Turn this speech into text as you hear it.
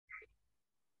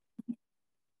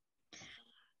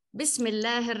بسم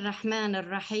الله الرحمن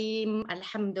الرحيم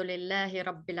الحمد لله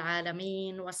رب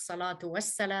العالمين والصلاة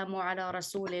والسلام على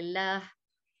رسول الله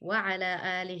وعلى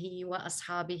آله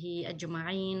وأصحابه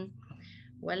أجمعين.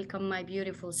 Welcome my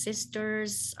beautiful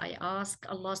sisters. I ask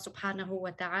Allah subhanahu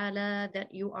wa ta'ala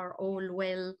that you are all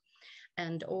well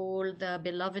and all the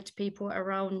beloved people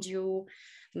around you.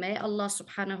 May Allah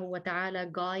subhanahu wa ta'ala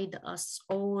guide us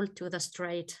all to the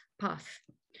straight path.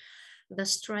 The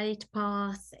straight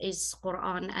path is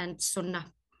Quran and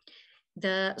Sunnah,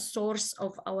 the source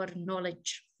of our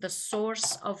knowledge. The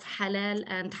source of halal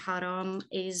and haram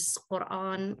is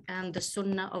Quran and the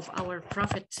Sunnah of our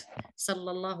Prophet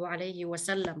sallallahu alaihi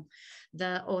wasallam,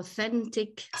 the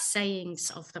authentic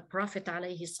sayings of the Prophet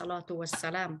alayhi salatu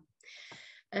wasalam.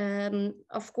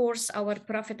 Of course, our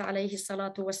Prophet alayhi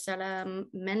salatu wasalam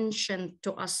mentioned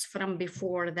to us from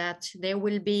before that there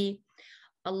will be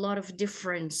a lot of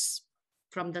difference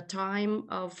from the time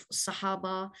of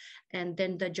Sahaba and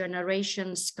then the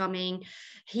generations coming.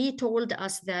 He told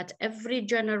us that every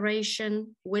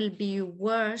generation will be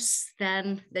worse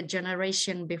than the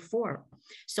generation before.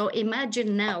 So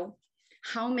imagine now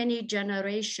how many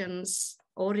generations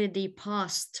already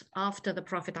passed after the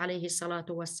Prophet alayhi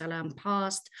salatu wasalam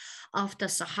passed, after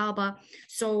Sahaba.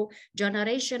 So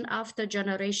generation after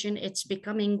generation, it's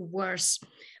becoming worse.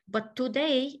 But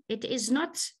today, it is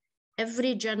not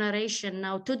every generation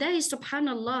now. Today,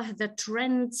 subhanallah, the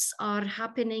trends are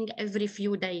happening every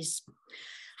few days.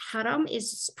 Haram is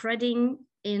spreading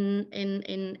in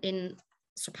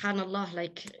subhanallah,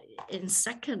 like in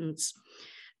seconds.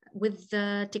 With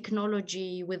the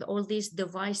technology, with all these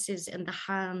devices in the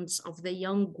hands of the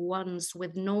young ones,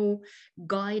 with no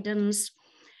guidance,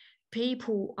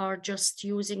 people are just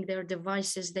using their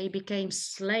devices. They became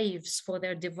slaves for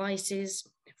their devices,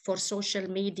 for social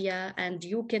media, and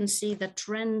you can see the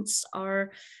trends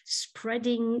are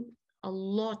spreading a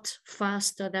lot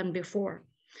faster than before.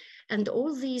 And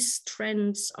all these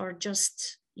trends are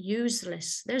just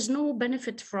useless. There's no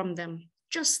benefit from them.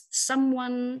 Just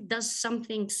someone does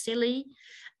something silly,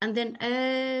 and then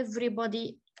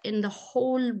everybody in the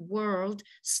whole world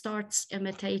starts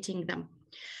imitating them.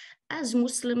 As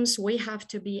Muslims, we have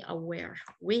to be aware.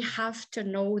 We have to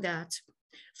know that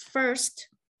first,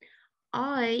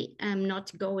 I am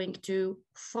not going to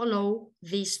follow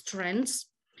these trends.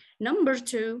 Number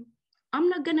two, I'm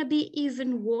not going to be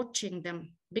even watching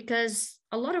them, because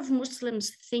a lot of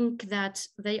Muslims think that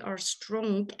they are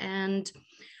strong, and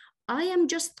I am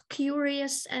just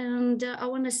curious and I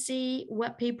want to see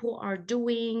what people are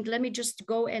doing. Let me just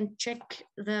go and check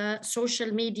the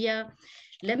social media.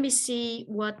 Let me see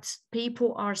what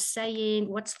people are saying,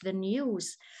 what's the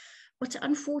news. But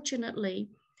unfortunately,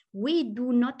 we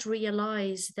do not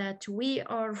realize that we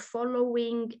are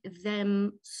following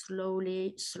them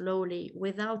slowly,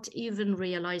 without even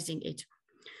realizing it.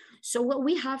 So what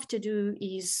we have to do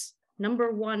is,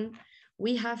 number one,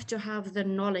 we have to have the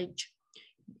knowledge.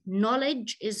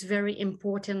 Knowledge is very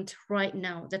important right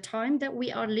now. The time that we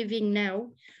are living now,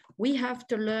 we have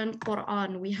to learn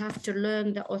Quran. We have to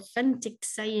learn the authentic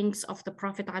sayings of the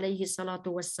Prophet alayhi salatu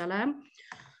wasalam,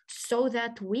 so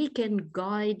that we can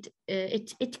guide,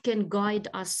 it can guide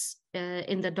us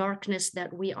in the darkness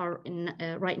that we are in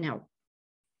right now.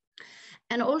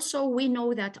 And also we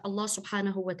know that Allah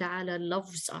subhanahu wa ta'ala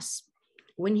loves us.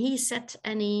 When he set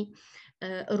any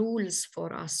rules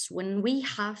for us, when we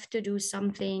have to do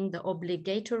something, the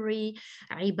obligatory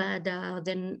ibadah,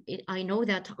 then I know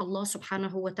that Allah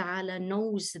subhanahu wa ta'ala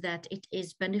knows that it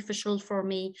is beneficial for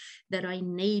me, that I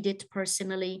need it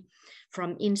personally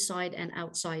from inside and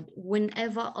outside.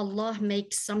 Whenever Allah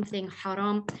makes something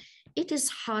haram, it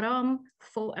is haram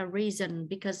for a reason,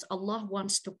 because Allah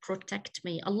wants to protect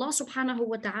me. Allah subhanahu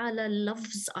wa ta'ala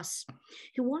loves us.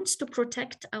 He wants to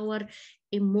protect our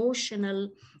emotional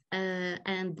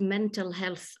and mental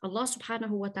health. Allah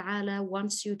subhanahu wa ta'ala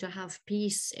wants you to have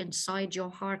peace inside your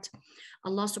heart.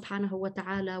 Allah subhanahu wa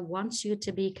ta'ala wants you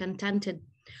to be contented.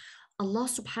 Allah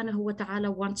subhanahu wa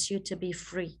ta'ala wants you to be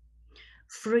free.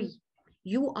 Free.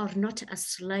 You are not a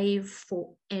slave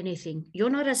for anything.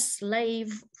 You're not a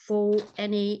slave for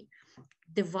any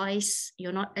device.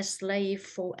 You're not a slave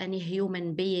for any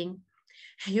human being.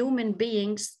 Human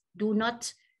beings do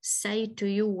not say to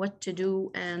you what to do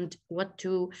and what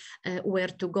to where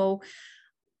to go.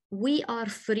 We are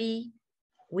free.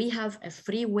 We have a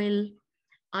free will.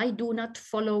 I do not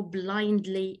follow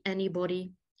blindly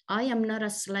anybody. I am not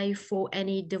a slave for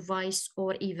any device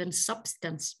or even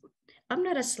substance. I'm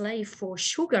not a slave for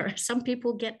sugar. Some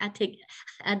people get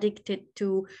addicted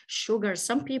to sugar.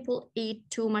 Some people eat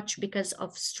too much because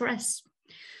of stress.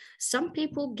 Some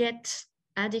people get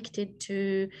addicted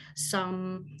to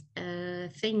some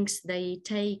things they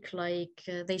take, like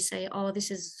they say, oh,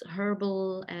 this is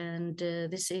herbal and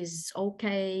this is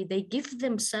okay. They give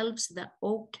themselves the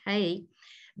okay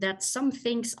that some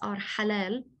things are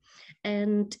halal,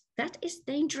 and that is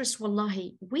dangerous.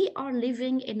 Wallahi, we are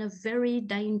living in a very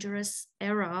dangerous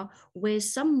era where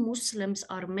some Muslims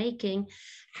are making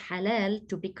halal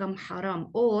to become haram,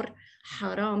 or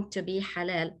haram to be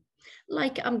halal.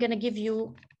 Like, I'm going to give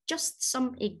you just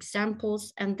some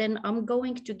examples, and then I'm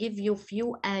going to give you a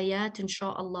few ayat,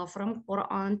 inshallah, from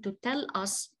Quran to tell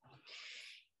us,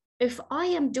 if I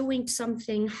am doing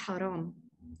something haram,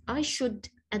 I should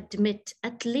admit,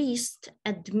 at least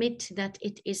admit that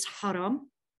it is haram,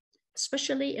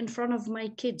 especially in front of my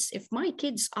kids. If my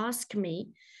kids ask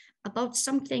me about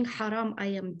something haram I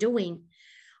am doing,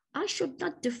 I should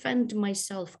not defend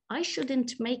myself. I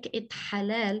shouldn't make it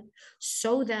halal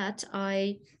so that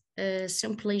I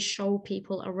simply show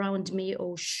people around me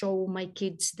or show my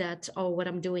kids that, oh, what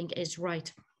I'm doing is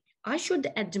right. I should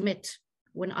admit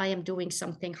when I am doing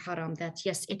something haram that,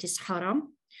 yes, it is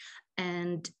haram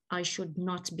and I should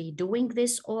not be doing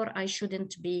this, or I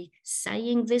shouldn't be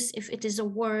saying this if it is a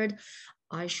word.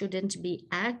 I shouldn't be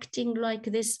acting like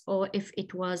this, or if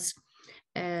it was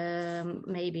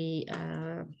maybe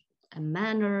a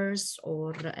manners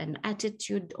or an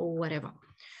attitude or whatever.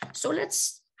 So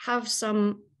let's have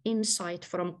some insight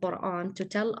from Quran to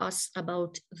tell us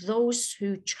about those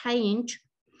who change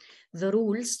the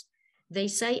rules. They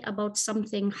say about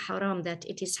something haram that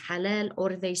it is halal,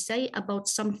 or they say about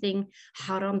something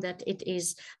haram that it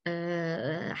is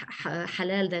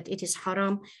halal, that it is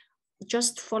haram,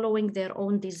 just following their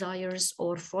own desires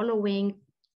or following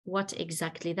what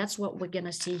exactly. That's what we're going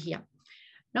to see here.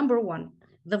 Number one,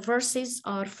 the verses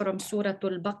are from Surah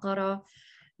Al-Baqarah.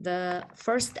 The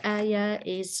first ayah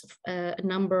is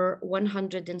number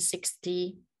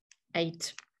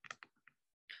 168.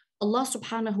 Allah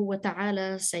subhanahu wa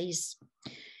ta'ala says,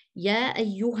 Ya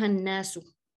ayyuhan nasu.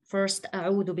 First,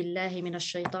 a'udhu billahi min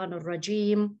ash-shaytan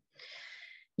ar-rajim.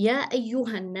 Ya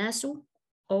ayyuhan nasu,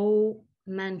 O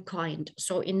mankind.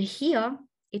 So in here,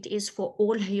 it is for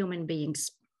all human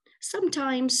beings.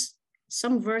 Sometimes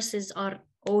some verses are,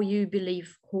 oh, you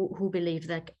believe, who believe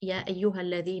that, Ya ayyuhal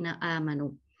ladhina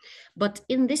amanu. But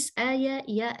in this ayah,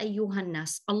 Ya ayyuhan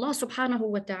nas, Allah subhanahu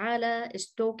wa ta'ala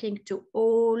is talking to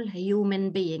all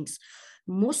human beings,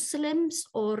 Muslims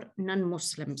or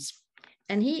non-Muslims.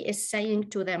 And he is saying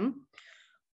to them,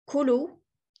 Kulu,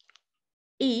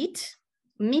 eat,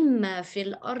 mimma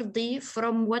fil ardi,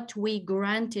 from what we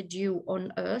granted you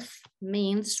on earth,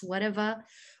 means whatever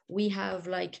we have,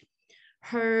 like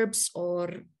herbs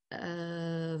or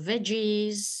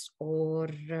veggies or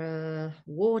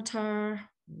water,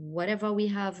 whatever we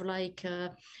have, like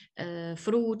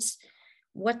fruits,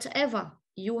 whatever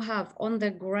you have on the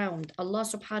ground, Allah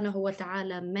subhanahu wa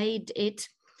ta'ala made it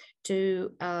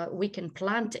to, we can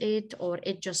plant it or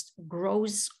it just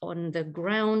grows on the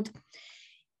ground.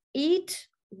 Eat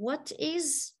what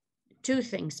is two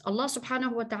things. Allah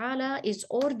subhanahu wa ta'ala is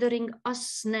ordering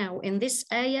us now in this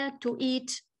ayah to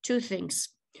eat two things.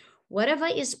 Whatever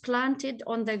is planted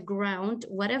on the ground,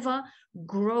 whatever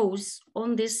grows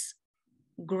on this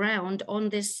ground, on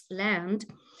this land,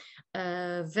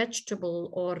 vegetable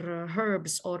or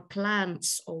herbs or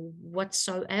plants or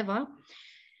whatsoever,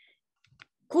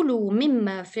 Kulu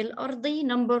mimma fil ardi,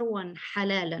 number one,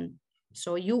 halalan.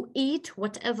 So you eat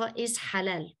whatever is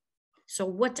halal. So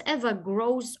whatever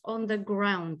grows on the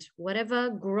ground, whatever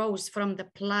grows from the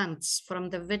plants, from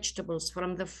the vegetables,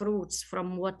 from the fruits,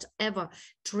 from whatever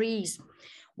trees,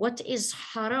 what is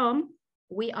haram,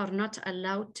 we are not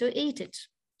allowed to eat it.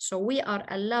 So we are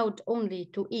allowed only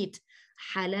to eat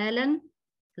halalan,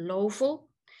 lawful,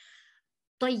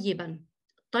 tayyiban.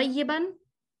 Tayyiban,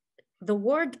 the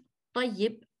word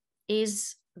tayyib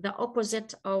is the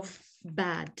opposite of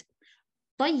bad.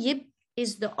 Tayyib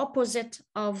is the opposite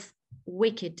of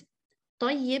wicked.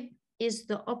 Tayyib is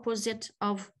the opposite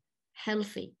of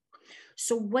healthy.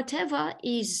 So whatever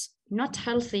is not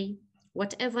healthy,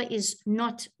 whatever is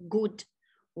not good,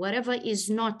 whatever is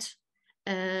not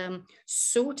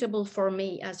suitable for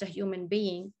me as a human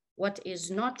being, what is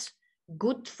not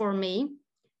good for me,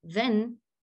 then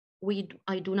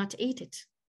I do not eat it.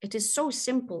 It is so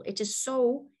simple. It is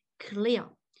so clear.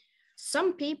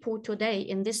 Some people today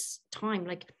in this time,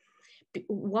 like,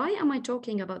 why am I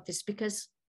talking about this? Because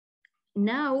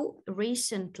now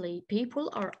recently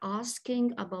people are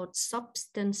asking about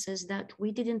substances that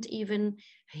we didn't even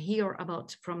hear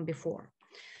about from before.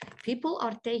 People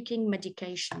are taking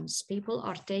medications, people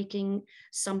are taking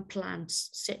some plants,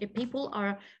 people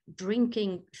are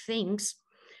drinking things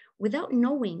without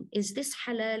knowing, is this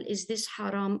halal, is this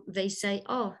haram? They say,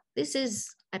 oh, this is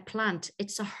a plant,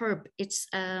 it's a herb, it's,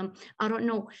 I don't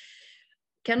know.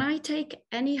 Can I take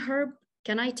any herb?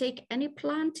 Can I take any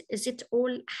plant? Is it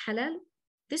all halal?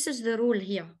 This is the rule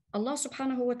here. Allah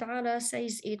subhanahu wa ta'ala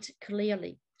says it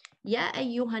clearly. Ya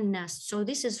ayyuhan nas. So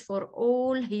this is for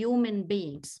all human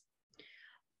beings.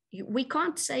 We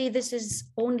can't say this is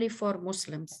only for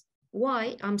Muslims.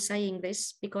 Why I'm saying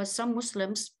this? Because some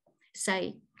Muslims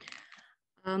say,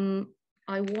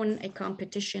 I won a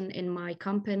competition in my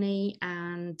company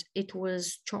and it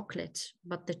was chocolate,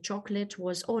 but the chocolate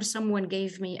was, or someone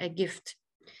gave me a gift.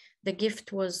 The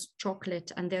gift was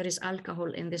chocolate and there is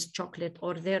alcohol in this chocolate,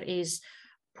 or there is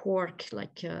pork,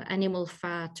 like animal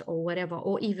fat or whatever,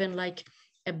 or even like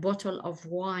a bottle of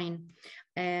wine.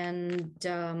 And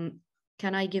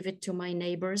can I give it to my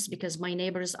neighbors? Because my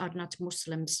neighbors are not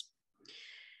Muslims.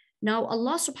 Now,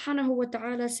 Allah subhanahu wa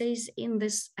ta'ala says in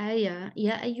this ayah,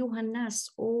 Ya ayyuhan nas,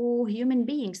 all human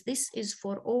beings, this is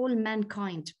for all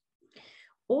mankind.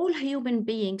 All human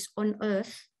beings on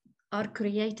earth are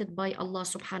created by Allah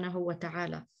subhanahu wa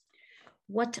ta'ala.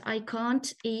 What I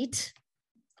can't eat,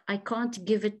 I can't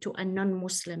give it to a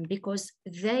non-Muslim because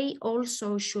they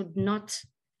also should not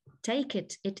take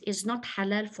it. It is not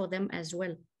halal for them as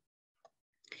well.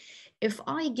 If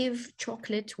I give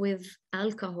chocolate with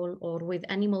alcohol or with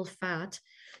animal fat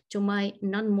to my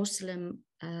non-Muslim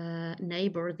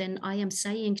neighbor, then I am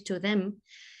saying to them,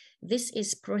 this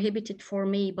is prohibited for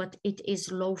me, but it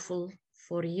is lawful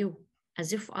for you.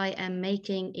 As if I am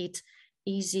making it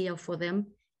easier for them.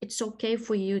 It's okay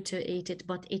for you to eat it,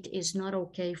 but it is not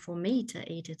okay for me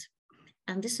to eat it.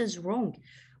 And this is wrong.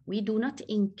 We do not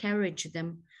encourage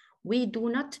them. We do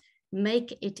not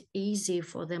make it easy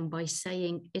for them by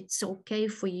saying it's okay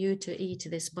for you to eat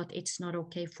this, but it's not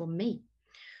okay for me.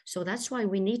 So that's why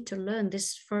we need to learn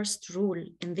this first rule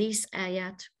in this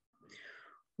ayat.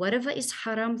 Whatever is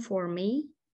haram for me,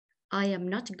 I am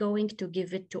not going to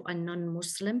give it to a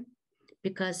non-Muslim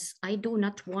because I do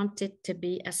not want it to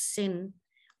be a sin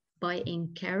by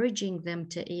encouraging them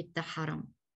to eat the haram.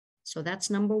 So that's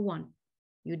number one.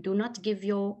 You do not give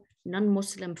your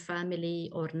non-Muslim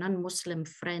family or non-Muslim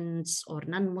friends or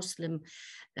non-Muslim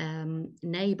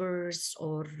neighbors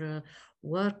or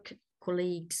work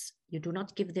colleagues, you do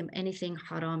not give them anything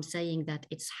haram saying that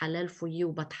it's halal for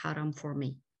you but haram for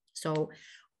me. So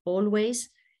always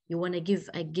you want to give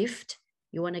a gift,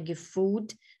 you want to give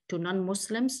food to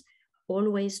non-Muslims,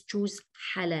 always choose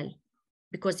halal.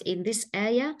 Because in this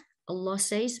ayah, Allah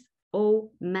says,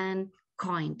 oh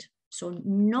mankind. So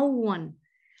no one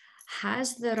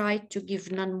has the right to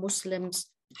give non-Muslims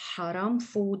haram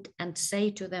food and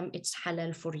say to them, it's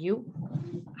halal for you,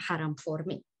 haram for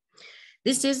me.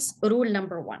 This is rule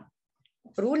number one.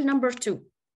 Rule number two.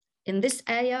 In this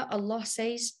ayah, Allah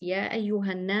says, Ya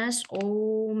ayyuhan nas,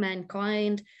 O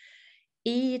mankind,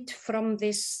 eat from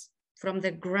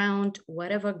the ground,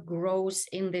 whatever grows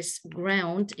in this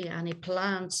ground, any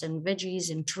plants and veggies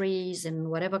and trees and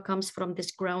whatever comes from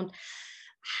this ground,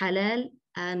 halal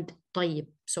and tayyib.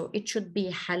 So it should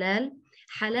be halal.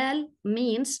 Halal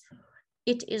means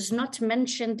it is not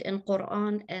mentioned in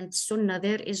Quran and Sunnah.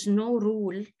 There is no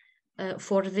rule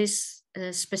for this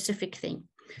specific thing.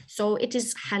 So it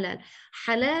is halal.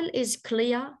 Halal is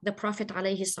clear. The Prophet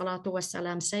alayhi salatu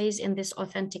wasalam says in this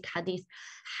authentic hadith,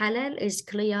 halal is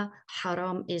clear,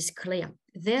 haram is clear.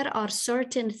 There are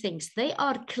certain things, they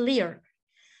are clear.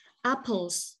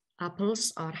 Apples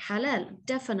are halal,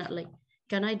 definitely.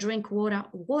 Can I drink water?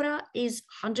 Water is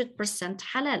 100%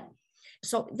 halal.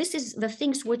 So this is the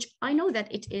things which I know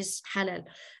that it is halal.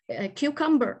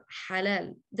 Cucumber,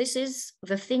 halal. This is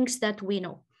the things that we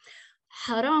know.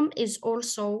 Haram is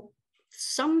also,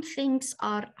 some things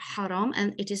are haram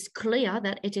and it is clear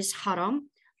that it is haram,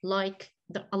 like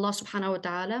Allah subhanahu wa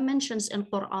ta'ala mentions in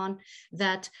Quran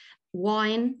that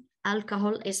wine,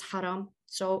 alcohol is haram,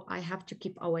 so I have to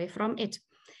keep away from it.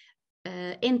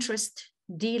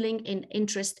 Dealing in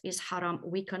interest is haram.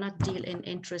 We cannot deal in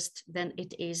interest, then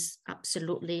it is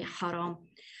absolutely haram.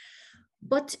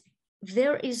 But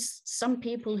there is some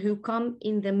people who come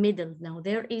in the middle. Now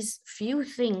there is few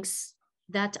things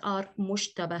that are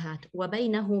mushtabahat.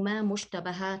 وَبَيْنَهُمَا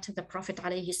mushtabahat. The Prophet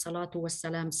alayhi salatu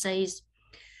wasalam says,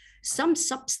 some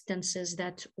substances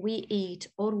that we eat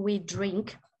or we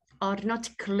drink are not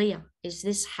clear. Is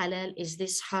this halal? Is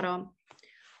this haram?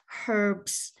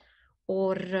 Herbs,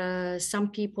 or some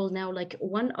people now, like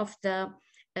one of the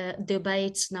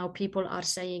debates now, people are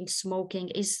saying smoking.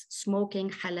 Is smoking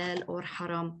halal or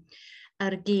haram?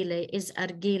 Argile, is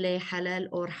argile halal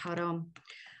or haram?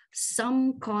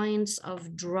 some kinds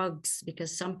of drugs,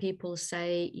 because some people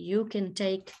say you can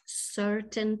take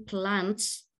certain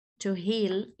plants to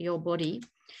heal your body,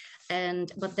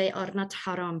 but they are not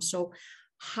haram. So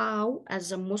how,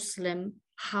 as a Muslim,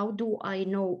 how do I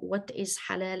know what is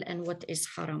halal and what is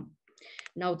haram?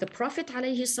 Now, the Prophet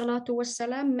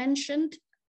ﷺ mentioned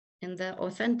in the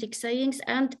authentic sayings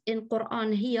and in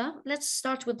Quran here. Let's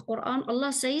start with Quran.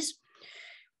 Allah says,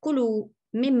 كُلُوا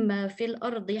مِمَّا فِي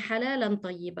الْأَرْضِ حَلَالًا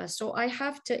طَيِّبًا. So I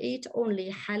have to eat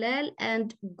only halal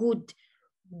and good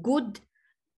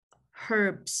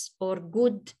herbs or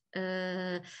good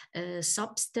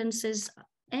substances,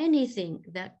 anything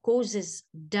that causes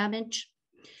damage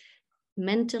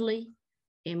mentally,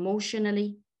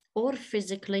 emotionally, or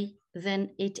physically, then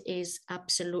it is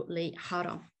absolutely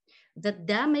haram. The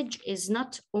damage is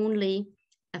not only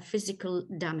a physical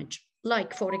damage.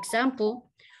 Like, for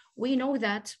example, we know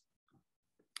that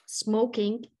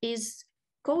smoking is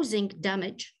causing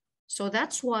damage. So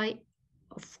that's why,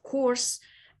 of course,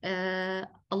 Allah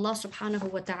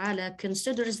subhanahu wa ta'ala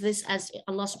considers this, as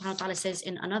Allah subhanahu wa ta'ala says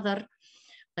in another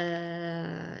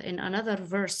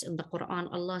verse in the Quran.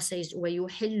 Allah says,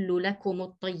 وَيُحِلُّ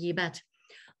لَكُمُ الطَّيِّبَاتِ.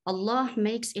 Allah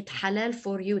makes it halal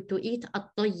for you to eat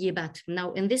at-tayyibat.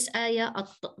 Now in this ayah,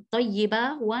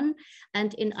 at-tayyiba one,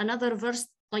 and in another verse,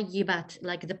 tayyibat,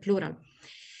 like the plural.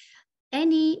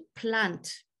 Any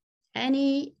plant,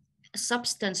 any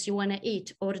substance you want to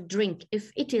eat or drink,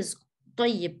 if it is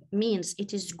tayyib, means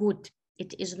it is good,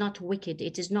 it is not wicked,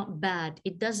 it is not bad,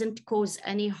 it doesn't cause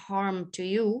any harm to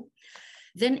you,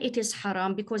 then it is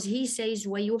haram, because he says,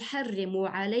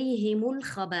 وَيُحَرِّمُ عَلَيْهِمُ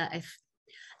الْخَبَائِثِ.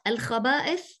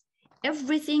 Al-khaba'ith,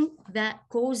 everything that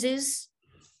causes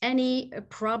any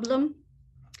problem.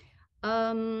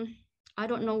 I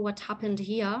don't know what happened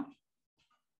here.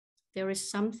 There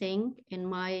is something in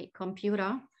my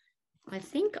computer. I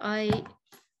think I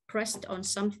pressed on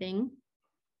something.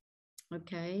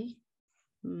 Okay.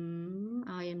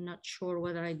 I am not sure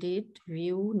whether I did.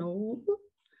 View, no.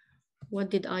 What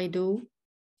did I do?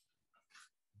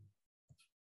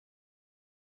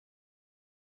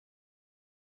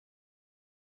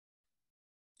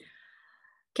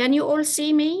 Can you all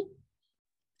see me?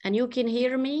 And you can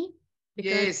hear me?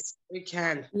 Yes, we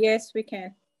can. Yes, we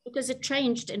can. Because it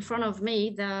changed in front of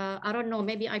me. I don't know,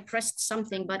 maybe I pressed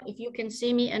something, but if you can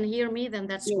see me and hear me, then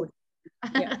that's good.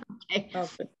 Yeah. Okay.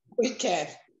 Okay. We can.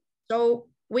 So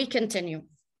we continue.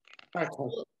 Okay.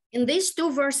 In these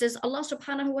two verses, Allah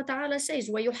subhanahu wa ta'ala says,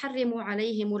 وَيُحَرِّمُ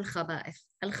عَلَيْهِمُ الْخَبَائِثِ.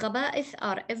 Al-khaba'ith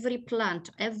are every plant,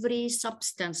 every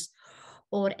substance,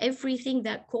 or everything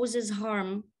that causes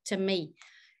harm to me,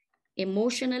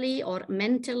 emotionally or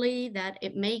mentally, that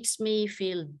it makes me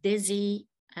feel dizzy.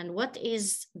 And what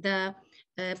is the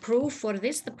proof for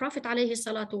this? The Prophet alayhi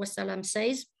salatu wasalam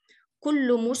says, كُلُّ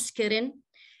مُسْكِرٍ,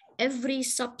 every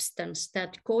substance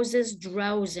that causes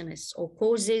drowsiness or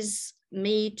causes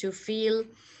me to feel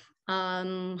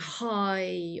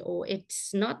high, or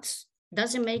it's not,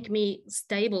 doesn't make me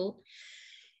stable,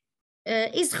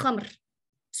 is khamr.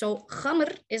 So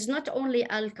khamr is not only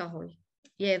alcohol.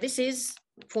 Yeah, this is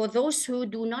for those who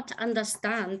do not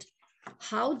understand,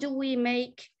 how do we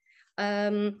make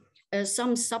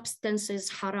some substances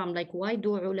haram? Like, why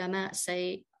do ulama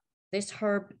say this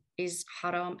herb is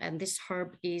haram and this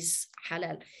herb is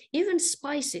halal? Even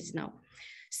spices now.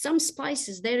 Some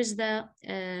spices, there is the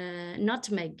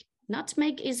nutmeg.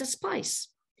 Nutmeg is a spice.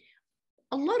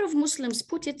 A lot of Muslims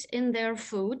put it in their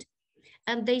food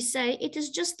and they say it is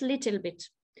just a little bit.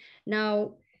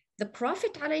 Now, the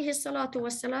Prophet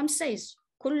ﷺ says,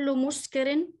 كُلُّ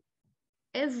مُسْكِرٍ,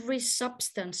 every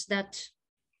substance that,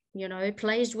 you know, it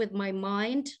plays with my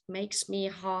mind, makes me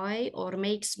high or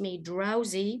makes me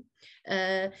drowsy,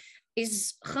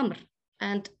 is khamr.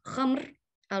 And khamr,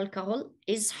 alcohol,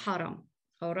 is haram.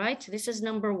 All right, this is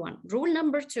number one. Rule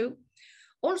number two,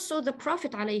 also the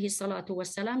Prophet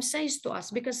ﷺ says to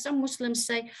us, because some Muslims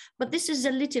say, but this is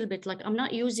a little bit, like I'm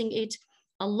not using it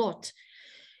a lot.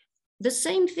 The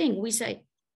same thing we say,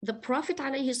 the Prophet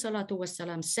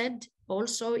ﷺ said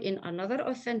also in another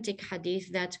authentic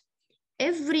hadith that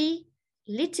every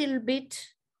little bit,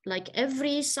 like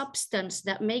every substance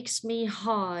that makes me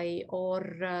high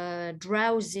or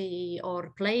drowsy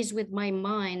or plays with my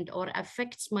mind or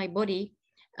affects my body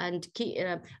and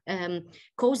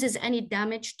causes any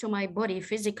damage to my body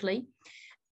physically,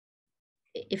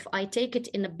 if I take it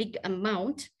in a big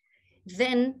amount,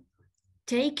 then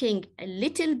taking a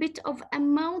little bit of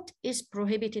amount is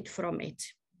prohibited from it.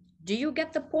 Do you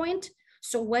get the point?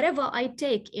 So whatever I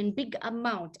take in big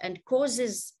amount and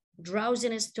causes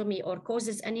drowsiness to me or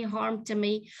causes any harm to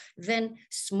me, then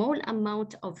small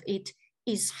amount of it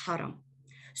is haram.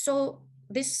 So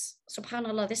this,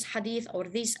 subhanallah, this hadith or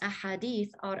these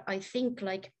ahadith are, I think,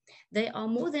 like they are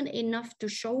more than enough to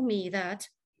show me that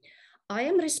I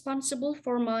am responsible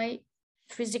for my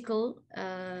physical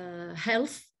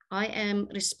health. I am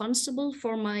responsible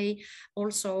for my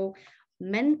also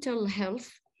mental health.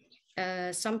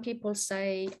 Some people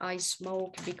say I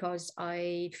smoke because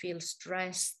I feel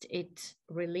stressed. It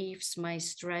relieves my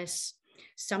stress.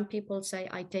 Some people say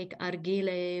I take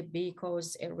argile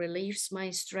because it relieves my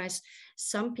stress.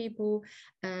 Some people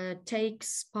take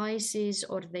spices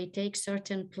or they take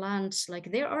certain plants.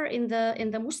 Like there are in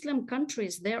the Muslim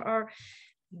countries, there are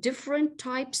different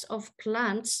types of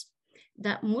plants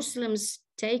that Muslims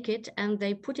take it and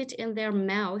they put it in their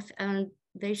mouth and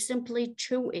they simply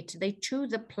chew it. They chew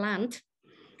the plant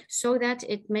so that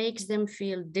it makes them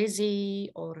feel dizzy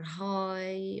or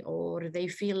high, or they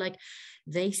feel like,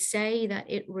 they say that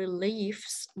it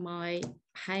relieves my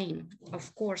pain.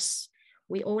 Of course,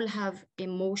 we all have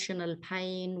emotional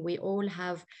pain. We all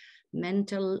have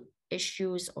mental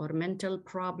issues or mental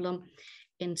problem.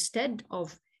 Instead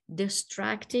of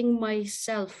distracting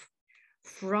myself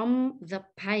from the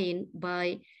pain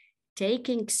by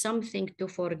taking something to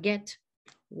forget,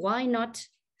 why not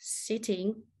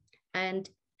sitting and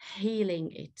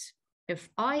healing it? If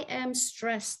I am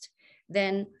stressed,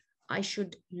 then I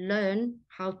should learn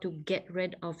how to get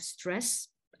rid of stress.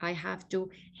 I have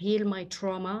to heal my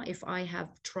trauma if I have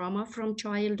trauma from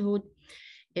childhood.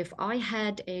 If I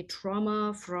had a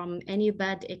trauma from any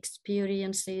bad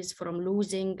experiences, from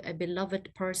losing a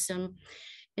beloved person,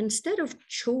 instead of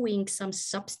chewing some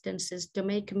substances to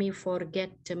make me forget,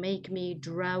 to make me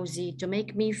drowsy, to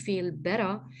make me feel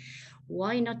better,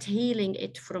 why not healing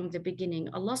it from the beginning?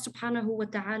 Allah subhanahu wa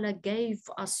ta'ala gave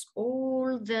us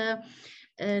all the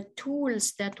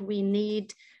tools that we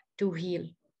need to heal.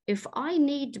 If I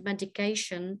need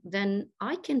medication, then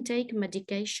I can take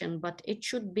medication, but it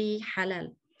should be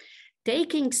halal.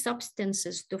 Taking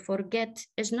substances to forget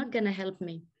is not going to help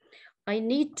me. I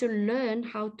need to learn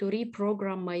how to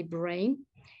reprogram my brain,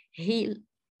 heal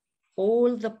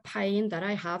all the pain that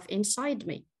I have inside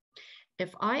me.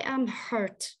 If I am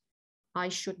hurt, I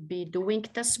should be doing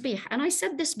tasbih. And I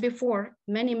said this before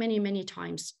many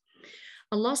times.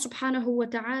 Allah subhanahu wa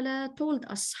ta'ala told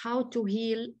us how to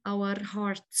heal our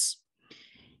hearts.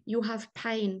 You have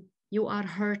pain, you are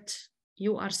hurt,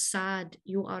 you are sad,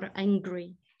 you are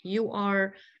angry, you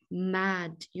are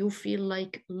mad, you feel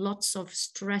like lots of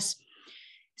stress.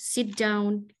 Sit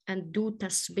down and do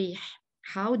tasbih.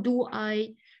 How do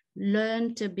I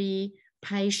learn to be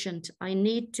patient?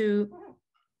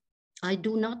 I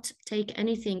do not take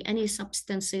anything, any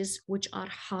substances which are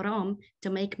haram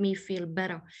to make me feel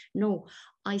better. No,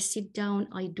 I sit down,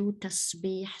 I do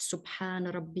tasbih,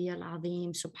 subhana rabbiyal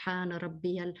azim, subhana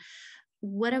rabbiyal,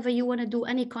 whatever you want to do,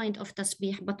 any kind of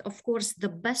tasbih. But of course, the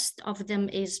best of them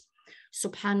is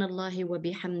subhanallah wa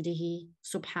bihamdihi,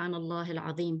 subhanallah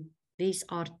al-azim. These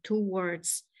are two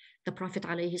words. The Prophet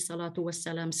alayhi salatu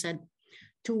wasalam said,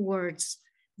 two words,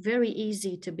 very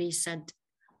easy to be said.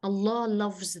 Allah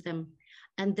loves them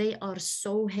and they are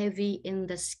so heavy in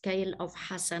the scale of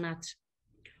hasanat.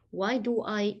 Why do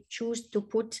I choose to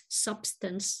put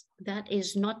substance that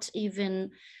is not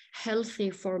even healthy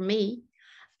for me,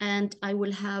 and I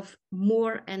will have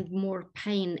more and more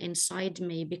pain inside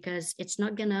me because it's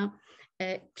not gonna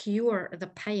cure the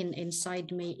pain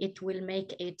inside me, it will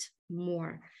make it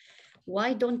more.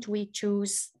 Why don't we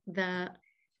choose the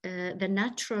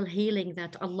natural healing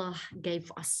that Allah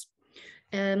gave us?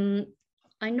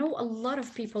 I know a lot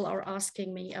of people are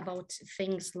asking me about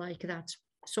things like that.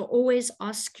 So always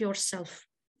ask yourself,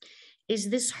 is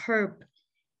this herb,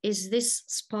 is this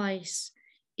spice,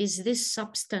 is this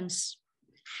substance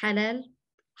halal?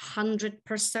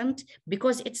 100%?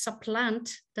 Because it's a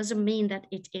plant doesn't mean that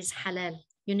it is halal.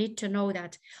 You need to know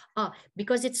that.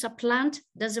 Because it's a plant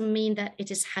doesn't mean that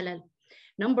it is halal.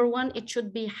 Number one, it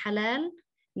should be halal.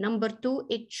 Number two,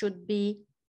 it should be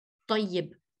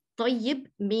tayyib. Tayyib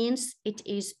means it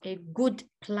is a good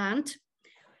plant.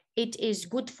 It is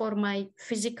good for my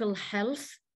physical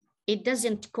health. It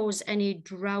doesn't cause any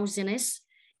drowsiness.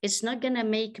 It's not gonna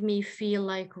make me feel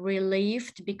like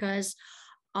relieved, because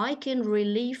I can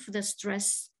relieve the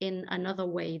stress in another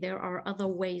way. There are other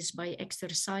ways, by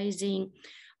exercising,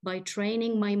 by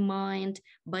training my mind,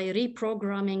 by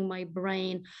reprogramming my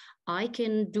brain. I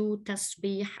can do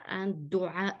tasbih and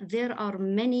dua. There are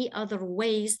many other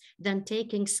ways than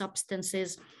taking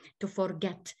substances to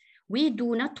forget. We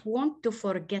do not want to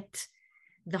forget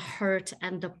the hurt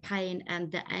and the pain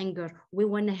and the anger. We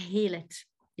want to heal it.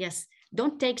 Yes,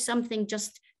 don't take something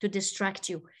just to distract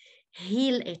you.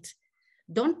 Heal it.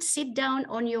 Don't sit down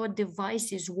on your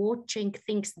devices watching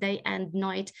things day and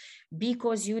night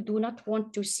because you do not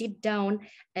want to sit down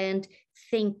and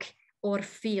think or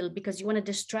feel, because you want to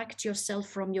distract yourself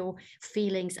from your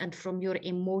feelings and from your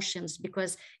emotions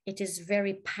because it is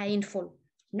very painful.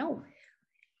 No,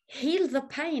 heal the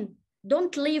pain.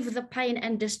 Don't leave the pain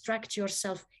and distract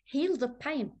yourself. Heal the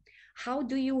pain. How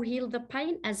do you heal the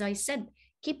pain? As I said,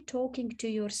 keep talking to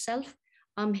yourself.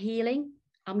 I'm healing.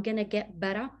 I'm going to get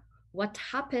better. What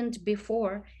happened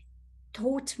before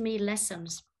taught me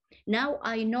lessons. Now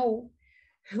I know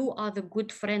who are the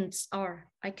good friends are.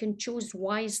 I can choose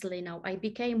wisely now. I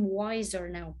became wiser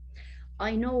now.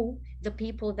 I know the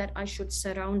people that I should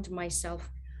surround myself.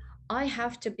 I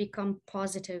have to become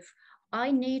positive.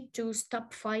 I need to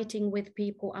stop fighting with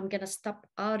people. I'm going to stop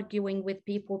arguing with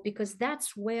people because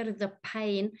that's where the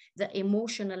pain, the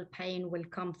emotional pain will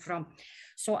come from.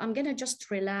 So I'm going to just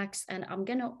relax and I'm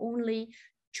going to only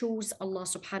choose Allah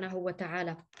subhanahu wa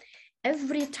ta'ala.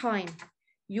 Every time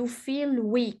you feel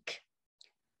weak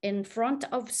in front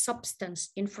of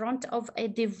substance, in front of a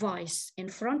device, in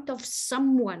front of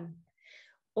someone,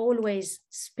 always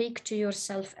speak to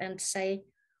yourself and say,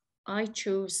 I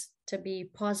choose to be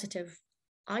positive.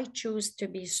 I choose to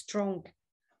be strong.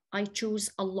 I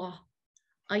choose Allah.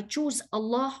 I choose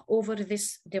Allah over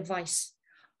this device.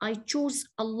 I choose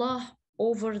Allah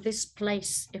over this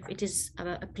place. If it is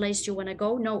a place you want to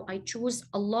go, no, I choose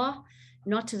Allah,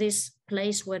 not this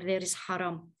place where there is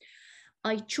haram.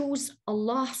 I choose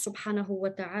Allah subhanahu wa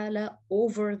ta'ala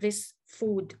over this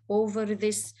food, over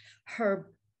this herb,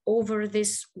 over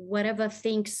this whatever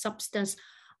thing, substance.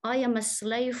 I am a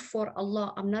slave for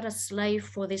Allah. I'm not a slave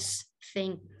for this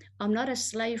thing. I'm not a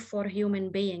slave for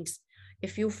human beings.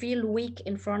 If you feel weak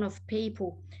in front of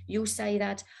people, you say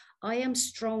that I am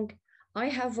strong, I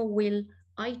have a will,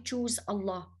 I choose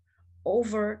Allah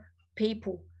over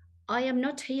people. I am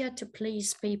not here to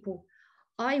please people.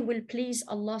 I will please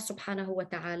Allah subhanahu wa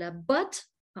ta'ala, but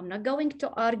I'm not going to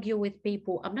argue with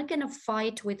people. I'm not going to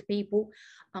fight with people.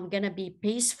 I'm going to be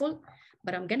peaceful,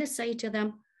 but I'm going to say to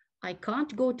them, I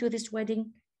can't go to this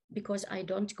wedding because I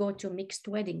don't go to mixed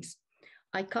weddings.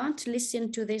 I can't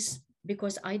listen to this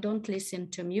because I don't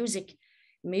listen to music.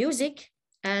 Music,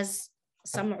 as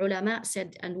some ulama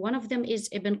said, and one of them is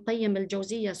Ibn Qayyim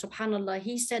al-Jawziyya, subhanallah,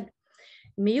 he said,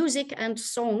 music and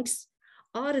songs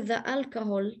are the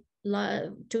alcohol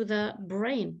to the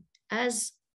brain,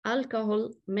 as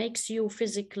alcohol makes you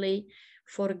physically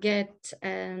forget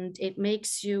and it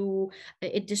makes you,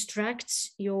 it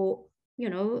distracts your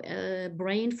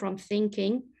brain from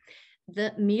thinking.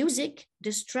 The music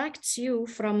distracts you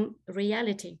from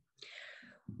reality.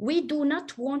 We do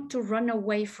not want to run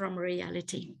away from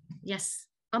reality. Yes,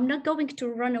 I'm not going to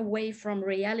run away from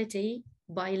reality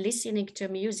by listening to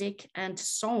music and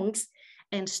songs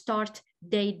and start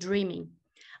daydreaming.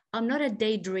 I'm not a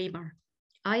daydreamer.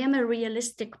 I am a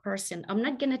realistic person. I'm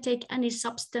not going to take any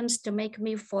substance to make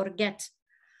me forget.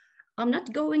 I'm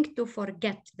not going to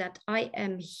forget that I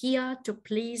am here to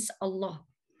please Allah.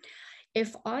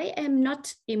 If I am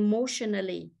not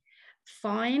emotionally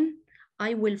fine,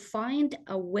 I will find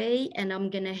a way and I'm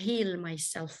going to heal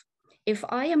myself. If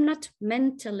I am not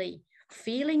mentally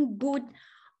feeling good,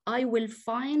 I will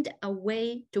find a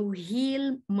way to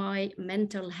heal my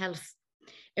mental health.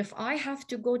 If I have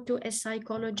to go to a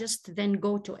psychologist, then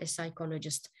go to a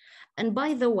psychologist. And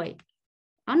by the way,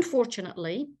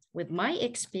 unfortunately, with my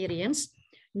experience,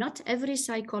 not every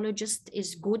psychologist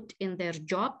is good in their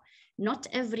job. Not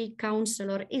every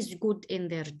counselor is good in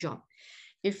their job.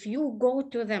 If you go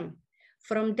to them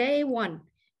from day one,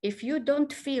 if you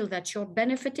don't feel that you're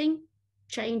benefiting,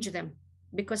 change them.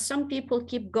 Because some people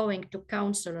keep going to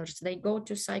counselors, they go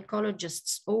to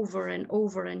psychologists over and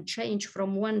over and change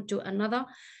from one to another,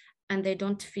 and they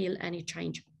don't feel any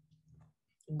change.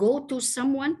 Go to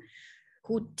someone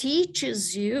who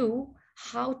teaches you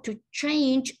how to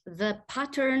change the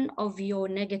pattern of your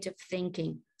negative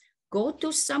thinking. Go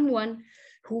to someone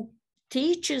who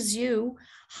teaches you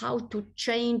how to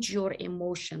change your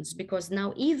emotions, because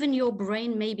now even your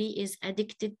brain maybe is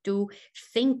addicted to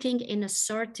thinking in a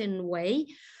certain way.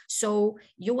 So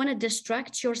you want to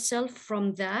distract yourself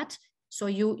from that. So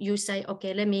you say,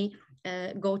 okay, let me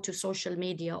go to social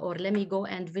media, or let me go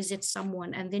and visit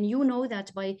someone. And then you know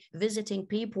that by visiting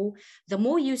people, the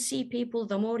more you see people,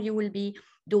 the more you will be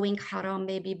doing haram,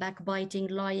 maybe backbiting,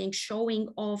 lying, showing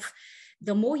off.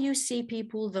 The more you see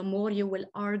people, the more you will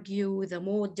argue, the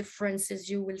more differences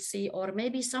you will see. Or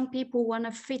maybe some people want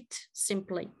to fit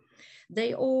simply.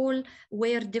 They all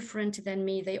wear different than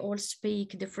me. They all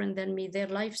speak different than me. Their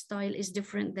lifestyle is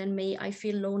different than me. I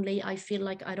feel lonely. I feel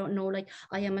like I don't know, like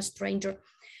I am a stranger.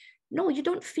 No, you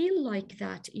don't feel like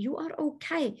that. You are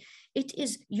okay. It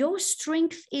is your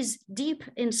strength is deep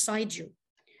inside you.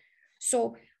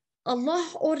 So Allah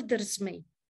orders me.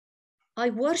 I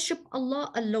worship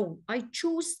Allah alone. I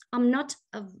choose, I'm not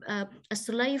a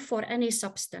slave for any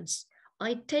substance.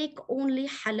 I take only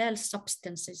halal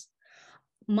substances.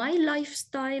 My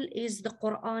lifestyle is the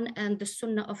Quran and the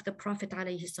Sunnah of the Prophet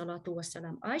alayhi salatu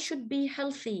wasalam. I should be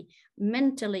healthy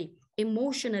mentally,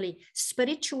 emotionally,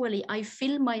 spiritually. I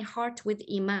fill my heart with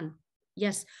Iman.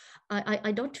 Yes,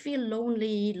 I don't feel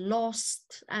lonely,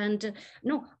 lost, and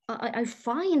no, I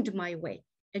find my way.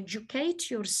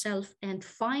 Educate yourself and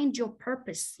find your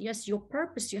purpose. Yes, your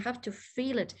purpose, you have to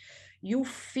feel it. You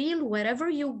feel wherever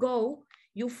you go,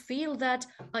 you feel that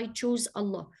I choose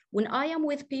Allah. When I am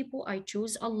with people, I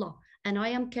choose Allah and I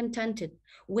am contented.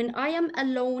 When I am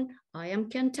alone, I am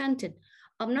contented.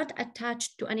 I'm not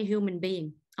attached to any human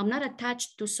being. I'm not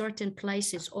attached to certain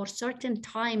places or certain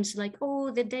times like,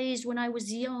 oh, the days when I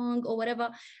was young or whatever.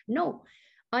 No,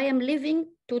 I am living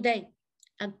today.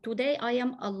 And today I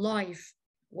am alive,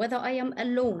 whether I am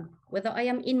alone, whether I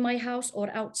am in my house or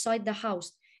outside the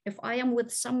house, if I am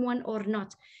with someone or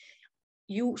not.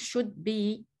 You should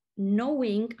be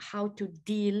knowing how to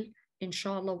deal,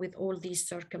 inshallah, with all these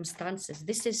circumstances.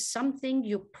 This is something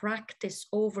you practice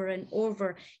over and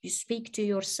over. You speak to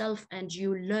yourself and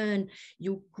you learn,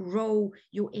 you grow,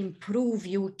 you improve,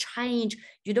 you change.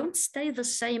 You don't stay the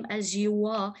same as you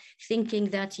are thinking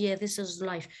that, yeah, this is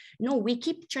life. No, we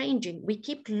keep changing, we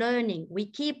keep learning, we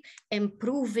keep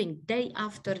improving day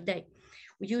after day.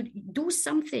 You do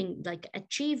something like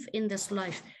achieve in this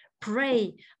life.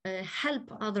 Pray, help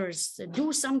others,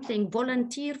 do something,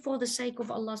 volunteer for the sake of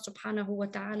Allah subhanahu wa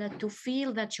ta'ala to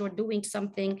feel that you're doing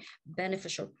something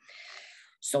beneficial.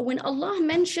 So when Allah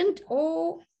mentioned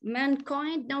all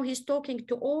mankind, now he's talking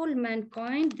to all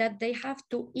mankind that they have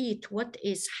to eat what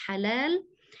is halal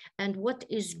and what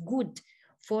is good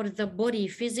for the body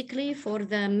physically, for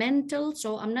the mental.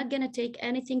 So I'm not going to take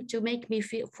anything to make me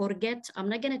forget. I'm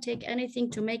not going to take anything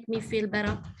to make me feel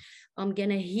better. I'm going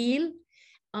to heal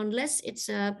unless it's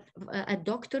a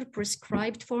doctor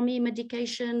prescribed for me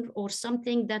medication or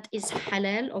something that is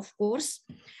halal, of course.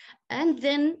 And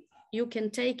then you can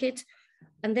take it.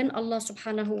 And then Allah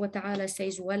subhanahu wa ta'ala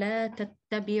says, وَلَا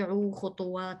تَتَّبِعُوا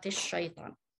خُطُوَاتِ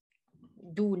الشَّيْطَانِ.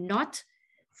 Do not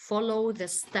follow the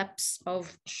steps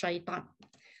of shaitan.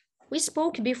 We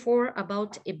spoke before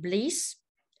about Iblis.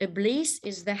 Iblis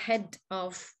is the head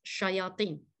of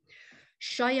shayateen.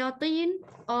 Shayateen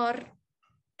are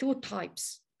two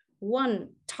types. One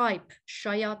type,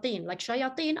 shayateen, like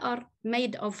shayateen are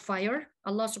made of fire.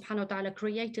 Allah subhanahu wa ta'ala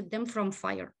created them from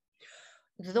fire.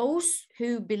 Those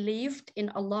who believed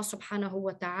in Allah subhanahu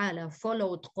wa ta'ala,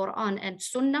 followed Quran and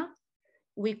Sunnah,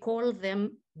 we call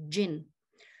them jinn.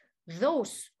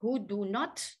 Those who do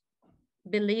not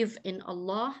believe in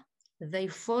Allah, they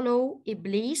follow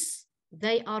Iblis,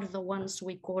 they are the ones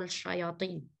we call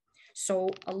shayateen.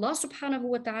 So Allah subhanahu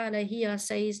wa ta'ala here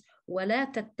says,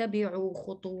 وَلَا تَتَّبِعُوا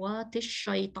خُطُوَاتِ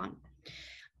الشَّيْطَانِ.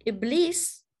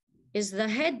 Iblis is the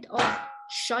head of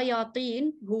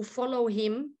shayateen who follow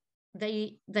him.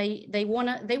 They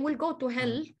will go to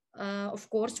hell, of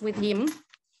course, with him.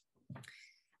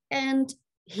 And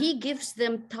he gives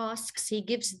them tasks, he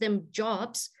gives them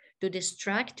jobs to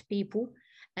distract people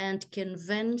and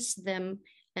convince them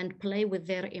and play with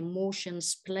their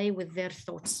emotions, play with their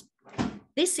thoughts.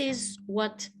 This is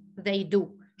what they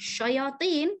do.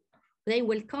 Shayateen, they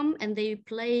will come and they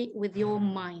play with your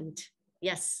mind.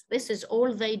 Yes, this is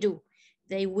all they do.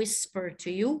 They whisper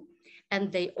to you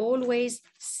and they always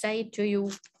say to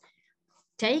you,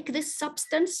 take this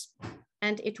substance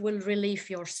and it will relieve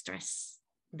your stress.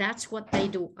 That's what they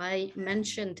do. I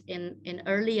mentioned in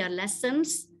earlier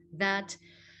lessons that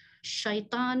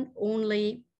shaitan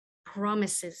only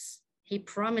promises. He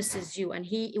promises you and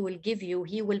he will give you,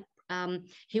 he will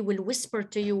whisper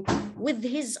to you with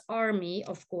his army,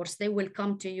 of course. They will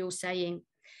come to you saying,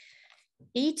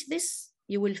 eat this,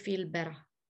 you will feel better.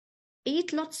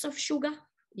 Eat lots of sugar,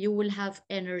 you will have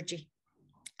energy.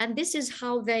 And this is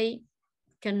how they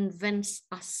convince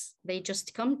us. They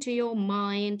just come to your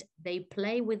mind, they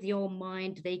play with your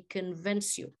mind, they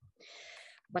convince you.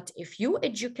 But if you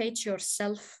educate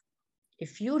yourself,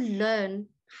 if you learn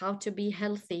how to be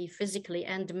healthy physically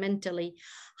and mentally,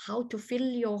 how to fill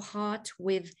your heart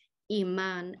with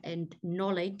Iman and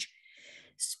knowledge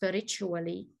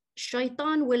spiritually,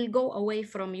 shaitan will go away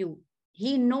from you.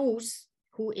 He knows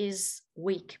who is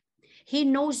weak. He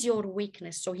knows your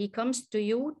weakness. So he comes to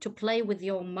you to play with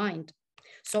your mind.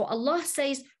 So Allah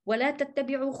says, وَلَا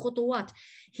تَتَّبِعُوا خُطُوَاتِ.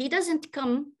 He doesn't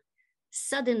come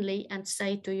suddenly and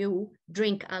say to you,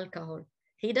 drink alcohol.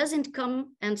 He doesn't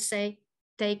come and say,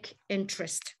 take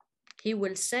interest. He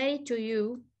will say to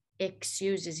you,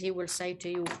 excuses. He will say to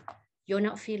you, you're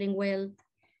not feeling well.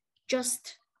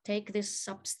 Just take this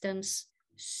substance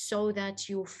so that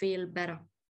you feel better.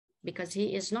 Because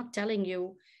he is not telling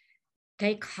you,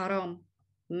 take haram,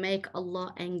 make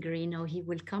Allah angry. No, he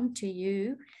will come to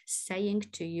you saying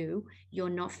to you, you're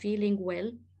not feeling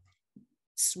well.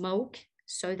 Smoke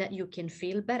so that you can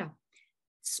feel better.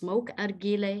 Smoke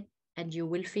argile and you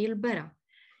will feel better.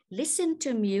 Listen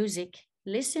to music,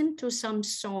 listen to some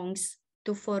songs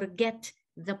to forget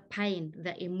the pain,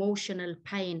 the emotional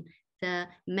pain, the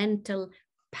mental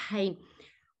pain.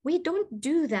 We don't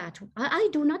do that. I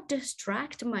do not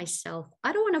distract myself.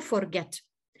 I don't want to forget.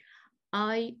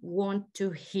 I want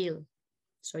to heal.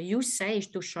 So you say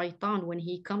to shaitan when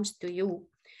he comes to you,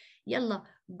 Yalla,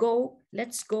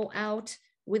 let's go out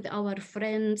with our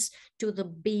friends to the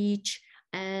beach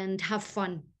and have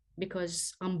fun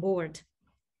because I'm bored.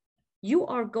 You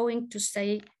are going to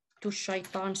say to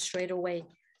shaitan straight away,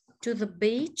 to the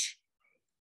beach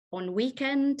on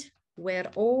weekend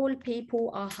where all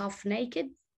people are half naked,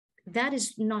 that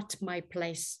is not my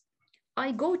place.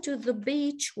 I go to the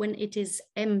beach when it is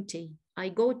empty. I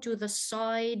go to the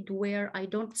side where I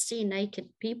don't see naked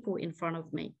people in front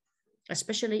of me.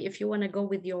 Especially if you want to go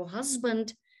with your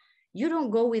husband, you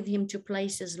don't go with him to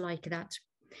places like that.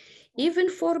 Even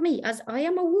for me, as I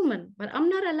am a woman, but I'm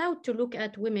not allowed to look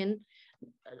at women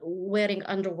wearing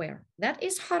underwear. That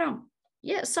is haram.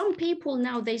 Yeah, some people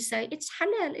now they say it's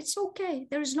halal, it's okay.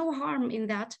 There is no harm in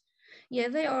that. Yeah,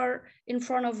 they are in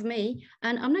front of me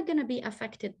and I'm not going to be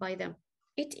affected by them.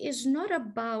 It is not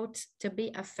about to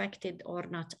be affected or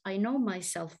not. I know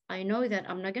myself. I know that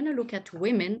I'm not going to look at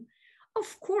women.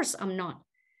 Of course I'm not.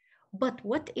 But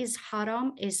what is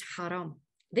haram is haram.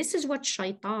 This is what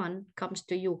shaitan comes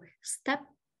to you step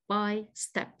by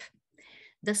step.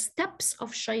 The steps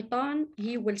of shaitan,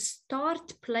 he will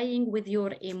start playing with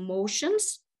your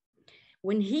emotions.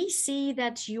 When he see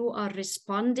that you are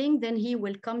responding, then he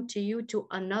will come to you to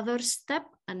another step,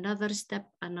 another step,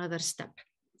 another step.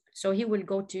 So he will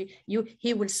go to you,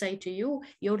 he will say to you,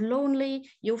 you're lonely,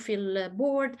 you feel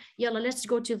bored, yalla, let's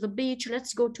go to the beach,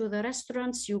 let's go to the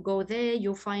restaurants. You go there,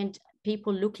 you find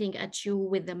people looking at you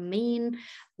with a mean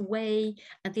way,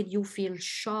 and then you feel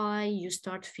shy, you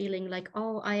start feeling like,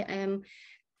 oh, I am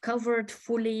covered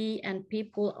fully and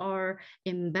people are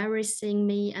embarrassing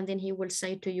me. And then he will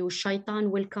say to you, shaitan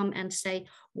will come and say,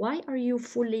 why are you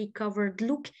fully covered?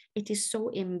 Look, it is so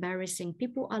embarrassing.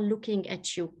 People are looking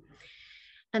at you.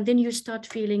 And then you start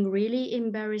feeling really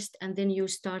embarrassed. And then you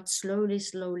start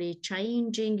slowly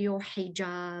changing your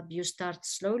hijab. You start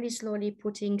slowly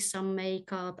putting some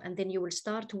makeup. And then you will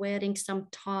start wearing some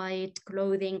tight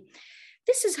clothing.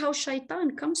 This is how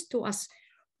shaitan comes to us.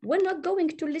 We're not going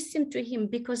to listen to him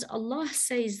because Allah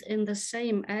says in the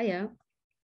same ayah,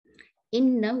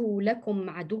 إِنَّهُ لَكُمْ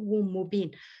عَدُوٌّ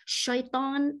مُبِينٌ.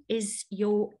 Shaitan is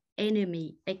your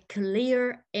enemy, a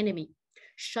clear enemy.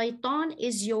 Shaitan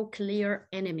is your clear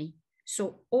enemy.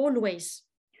 So always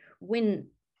when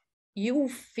you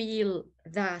feel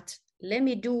that, let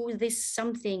me do this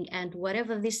something and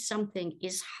whatever this something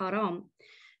is haram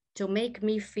to make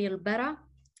me feel better,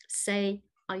 say,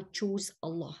 I choose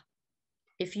Allah.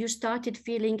 If you started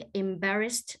feeling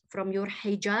embarrassed from your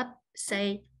hijab,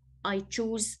 say, I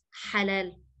choose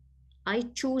halal. I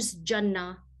choose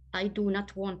Jannah. I do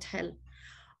not want hell.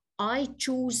 I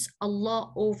choose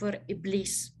Allah over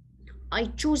Iblis. I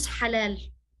choose halal,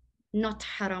 not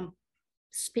haram.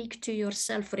 Speak to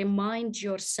yourself. Remind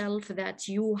yourself that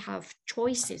you have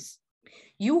choices.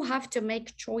 You have to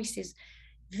make choices.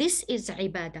 This is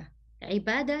ibadah.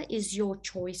 Ibadah is your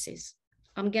choices.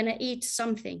 I'm going to eat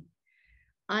something.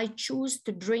 I choose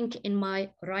to drink in my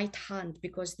right hand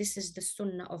because this is the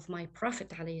sunnah of my Prophet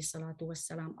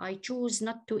ﷺ. I choose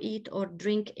not to eat or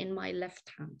drink in my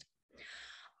left hand.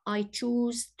 I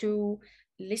choose to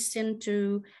listen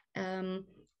to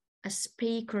a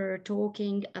speaker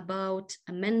talking about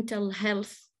mental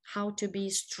health, how to be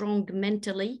strong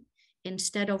mentally,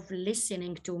 instead of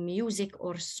listening to music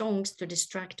or songs to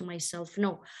distract myself.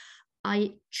 No,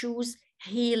 I choose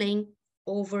healing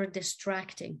over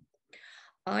distracting.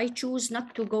 I choose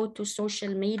not to go to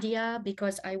social media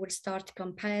because I will start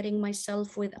comparing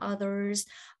myself with others.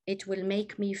 It will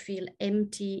make me feel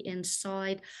empty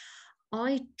inside.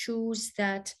 I choose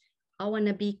that I want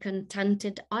to be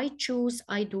contented. I choose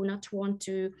I do not want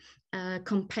to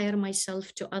compare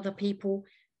myself to other people.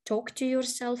 Talk to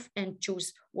yourself and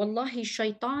choose. Wallahi,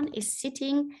 shaitan is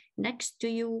sitting next to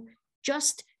you,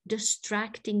 just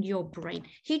distracting your brain.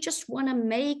 He just want to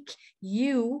make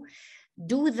you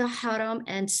do the haram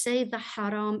and say the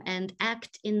haram and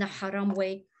act in the haram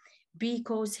way,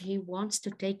 because he wants to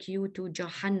take you to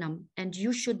Jahannam, and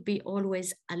you should be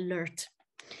always alert.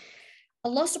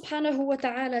 Allah subhanahu wa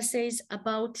ta'ala says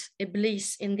about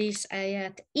Iblis in these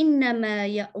ayat, إِنَّمَا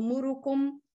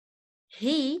يَأْمُرُكُمْ,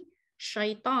 he,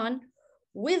 shaitan,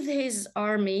 with his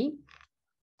army,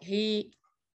 he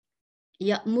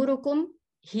يأمركم,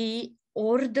 he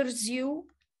orders you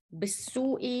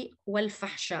بالسوء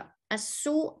والفحشاء.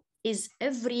 السوء is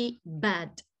every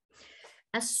bad.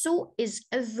 السوء is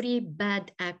every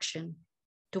bad action.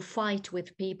 To fight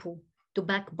with people, to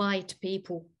backbite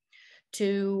people,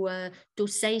 to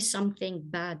say something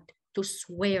bad, to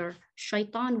swear.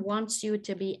 Shaitan wants you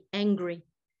to be angry,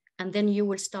 and then you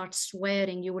will start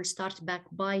swearing, you will start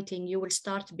backbiting, you will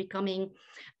start becoming,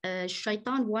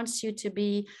 Shaitan wants you to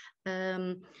be,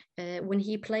 when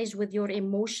he plays with your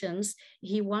emotions,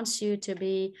 he wants you to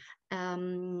be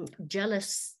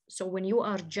jealous. So when you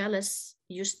are jealous,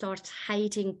 you start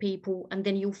hating people, and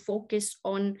then you focus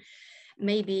on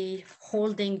maybe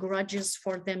holding grudges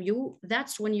for them.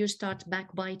 That's when you start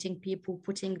backbiting people,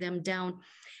 putting them down.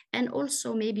 And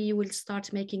also maybe you will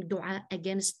start making dua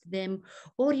against them,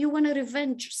 or you want to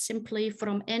revenge simply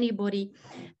from anybody.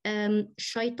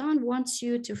 Shaitan wants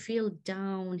you to feel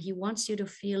down. He wants you to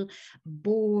feel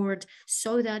bored,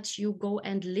 so that you go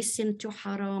and listen to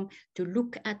haram, to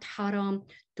look at haram,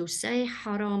 to say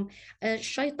haram.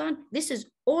 Shaitan, this is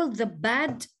all the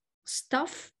bad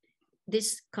stuff.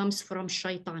 This comes from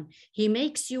shaitan. He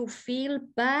makes you feel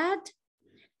bad,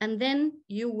 and then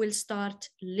you will start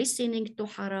listening to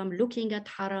haram, looking at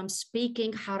haram,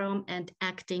 speaking haram, and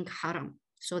acting haram.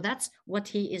 So that's what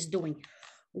he is doing.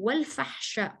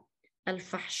 Wal-fahsha.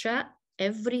 Al-fahsha,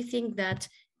 everything that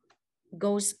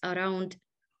goes around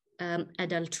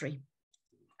adultery.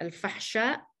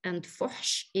 Al-fahsha and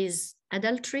fuhsh is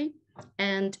adultery,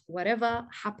 and whatever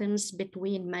happens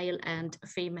between male and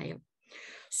female.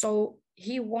 So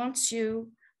he wants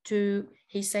you to,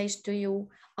 he says to you,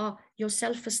 your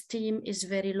self-esteem is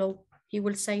very low. He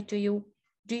will say to you,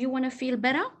 do you want to feel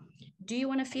better? Do you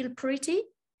want to feel pretty?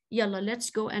 Yalla, let's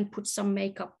go and put some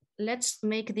makeup. Let's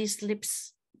make these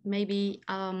lips maybe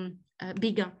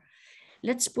bigger.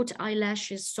 Let's put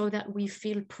eyelashes so that we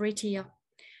feel prettier.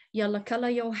 Yalla, color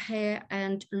your hair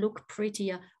and look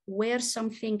prettier. Wear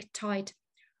something tight.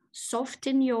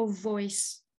 Soften your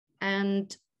voice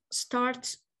and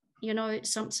start, you know,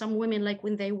 some women, like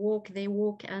when they walk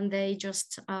and they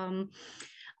just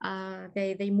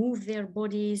they move their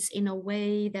bodies in a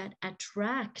way that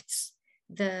attracts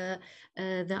the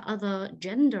other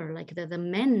gender, like the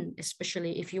men,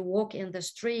 especially if you walk in the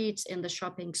streets, in the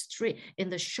shopping street, in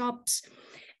the shops,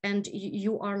 and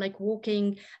you are like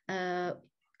walking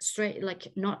straight, like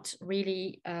not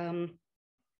really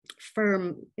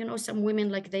firm. You know, some women,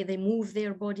 like they move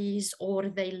their bodies, or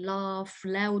they laugh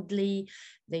loudly,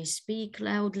 they speak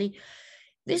loudly.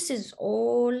 This is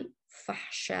all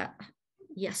fahsha.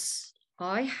 Yes,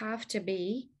 I have to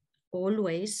be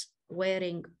always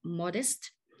wearing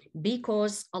modest,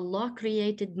 because Allah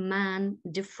created man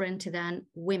different than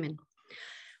women.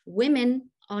 Women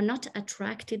are not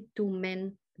attracted to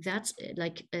men, that's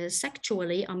like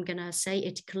sexually, I'm gonna say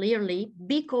it clearly,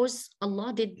 because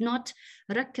Allah did not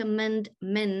recommend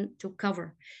men to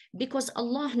cover, because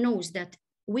Allah knows that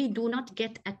we do not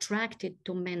get attracted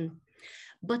to men,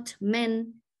 but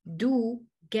men do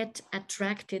get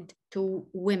attracted to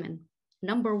women.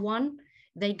 Number one,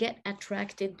 they get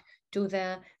attracted to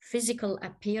the physical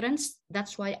appearance.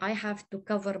 That's why I have to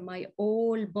cover my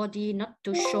whole body, not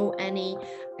to show any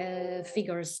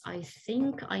figures. I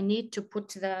think I need to put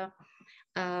the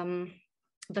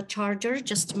charger.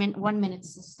 Just 1 minute,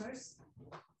 sisters.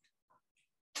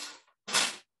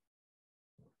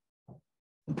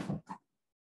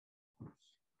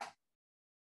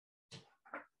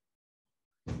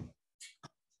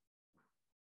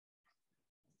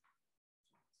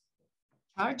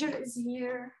 Charger is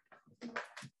here.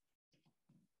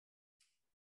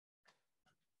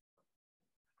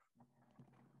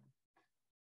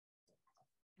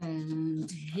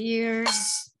 And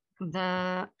here's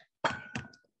the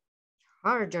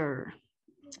charger.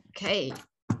 Okay.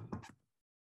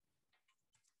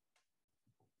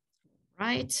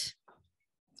 Right.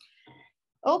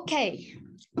 Okay.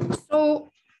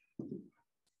 So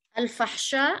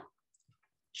al-fahsha,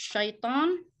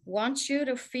 shaitan wants you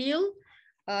to feel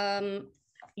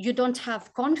you don't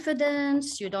have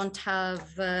confidence, you don't have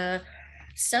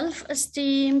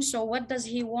self-esteem. So what does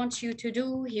he want you to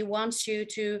do? He wants you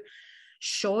to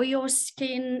show your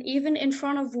skin, even in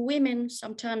front of women.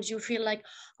 Sometimes you feel like,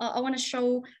 I want to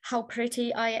show how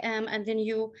pretty I am, and then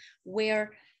you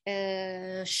wear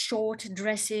short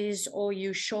dresses, or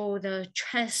you show the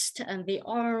chest and the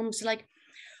arms. Like,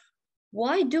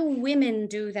 why do women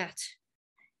do that?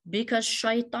 Because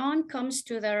shaitan comes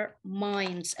to their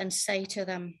minds and say to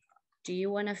them, do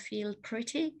you want to feel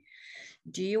pretty?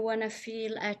 Do you want to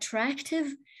feel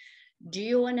attractive? Do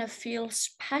you want to feel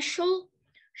special?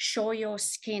 Show your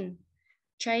skin,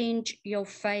 change your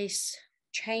face,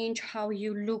 change how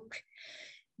you look.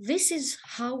 This is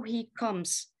how he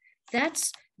comes.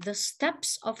 That's the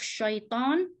steps of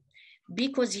shaitan,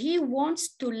 because he wants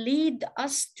to lead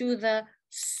us to the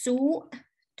su',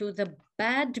 to the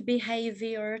bad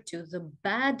behavior, to the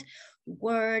bad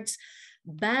words,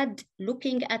 bad,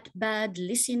 looking at bad,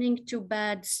 listening to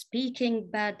bad, speaking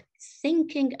bad,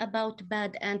 thinking about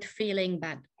bad, and feeling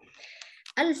bad.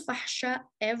 Al-fahsha,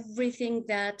 everything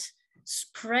that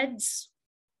spreads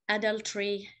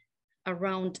adultery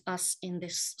around us in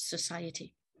this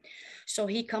society. So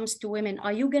he comes to women,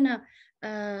 are you gonna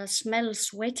smell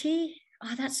sweaty?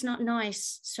 Oh, that's not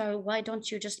nice. So why don't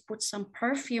you just put some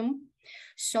perfume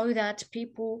so that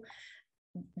people,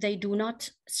 they do not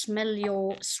smell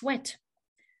your sweat?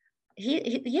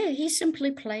 He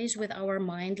simply plays with our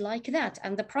mind like that.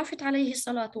 And the Prophet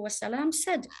ﷺ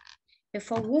said, if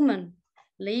a woman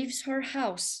leaves her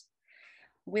house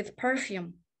with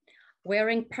perfume,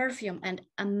 wearing perfume, and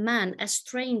a man, a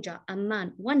stranger, a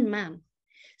man, one man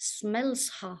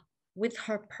smells her with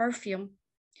her perfume,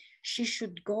 she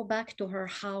should go back to her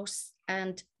house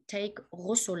and take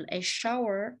ghusl, a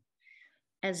shower,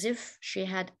 as if she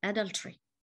had adultery.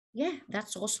 Yeah,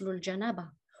 that's ghuslul janaba.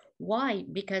 Why?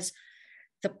 Because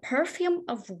the perfume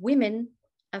of women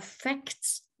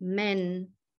affects men.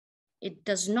 It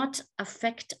does not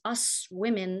affect us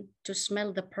women to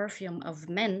smell the perfume of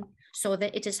men, so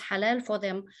that it is halal for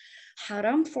them,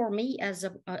 haram for me as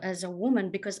a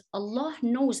woman, because Allah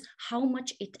knows how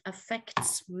much it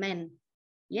affects men.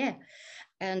 Yeah,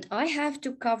 and I have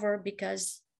to cover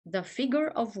because the figure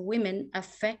of women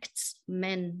affects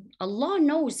men. Allah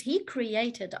knows, He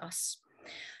created us.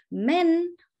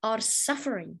 Men are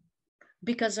suffering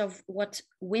because of what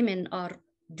women are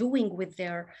doing with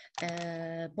their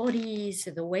bodies,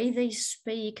 the way they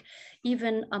speak.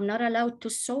 Even I'm not allowed to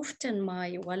soften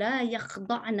my وَلَا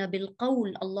يَخْضَعْنَ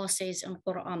بِالْقَوْلِ, Allah says in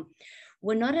Quran.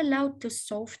 We're not allowed to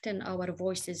soften our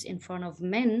voices in front of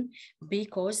men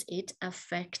because it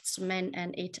affects men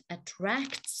and it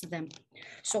attracts them.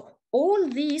 So all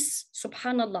these,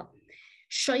 subhanallah,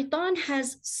 shaitan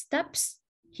has steps.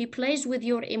 He plays with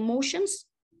your emotions.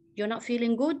 You're not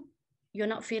feeling good. You're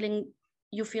not feeling,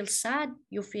 you feel sad,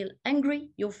 you feel angry,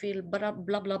 you feel blah,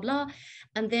 blah, blah, blah.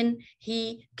 And then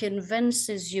he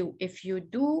convinces you, if you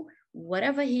do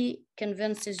whatever he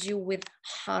convinces you with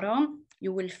haram,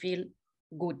 you will feel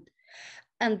good.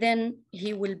 And then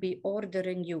he will be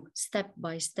ordering you step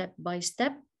by step by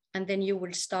step. And then you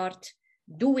will start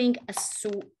doing a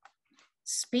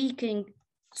speaking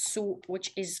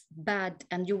which is bad,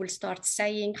 and you will start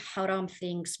saying haram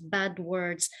things, bad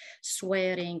words,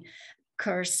 swearing,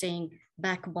 cursing,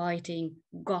 backbiting,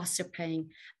 gossiping,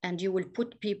 and you will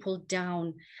put people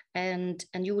down, and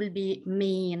you will be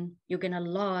mean, you're gonna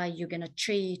lie, you're gonna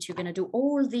cheat, you're gonna do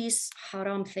all these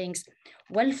haram things.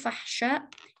 Wal-fahsha,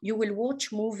 you will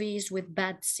watch movies with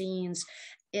bad scenes.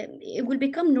 It will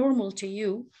become normal to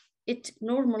you. It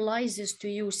normalizes to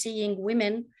you seeing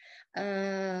women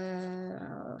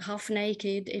half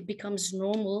naked. It becomes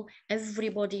normal.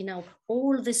 Everybody now,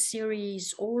 all the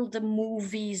series, all the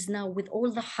movies now with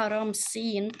all the haram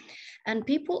scene, and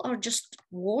people are just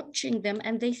watching them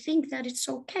and they think that it's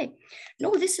okay.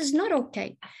 No, this is not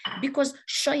okay, because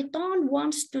shaitan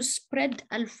wants to spread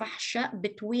al-fahsha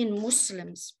between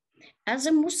Muslims. As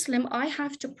a Muslim, I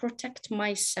have to protect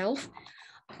myself.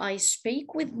 I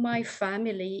speak with my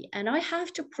family, and I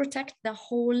have to protect the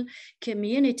whole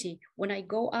community. When I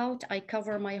go out, I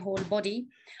cover my whole body.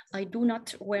 I do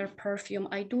not wear perfume.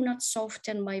 I do not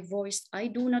soften my voice. I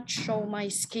do not show my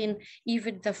skin.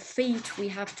 Even the feet, we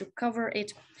have to cover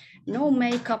it. No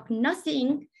makeup,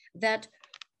 nothing that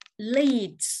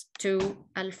leads to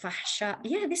al-fahsha.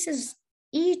 Yeah, this is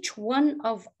each one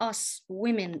of us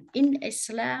women in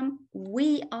Islam.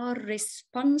 We are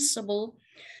responsible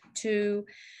to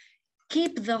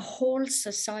keep the whole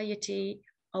society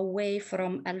away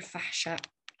from al-fahsha.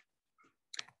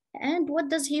 And what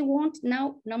does he want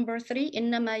now? Number 3,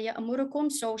 إِنَّمَا يَأْمُرُكُمْ.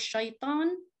 So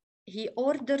shaitan, he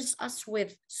orders us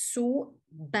with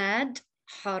bad,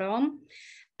 haram,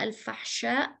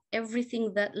 al-fahsha,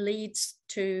 everything that leads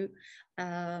to,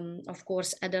 of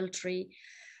course, adultery.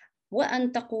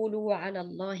 وَأَن تَقُولُوا عَلَى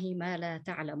اللَّهِ مَا لَا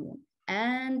تَعْلَمُونَ.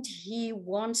 and he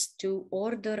wants to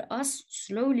order us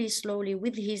slowly, slowly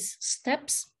with his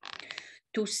steps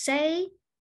to say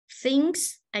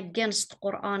things against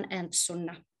Quran and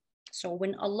Sunnah. So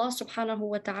when Allah subhanahu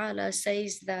wa ta'ala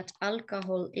says that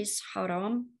alcohol is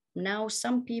haram, now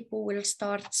some people will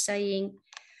start saying,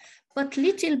 but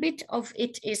little bit of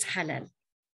it is halal.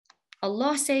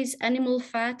 Allah says animal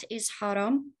fat is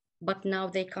haram, but now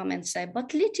they come and say,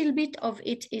 but little bit of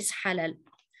it is halal.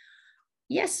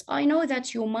 Yes, I know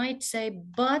that you might say,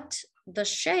 but the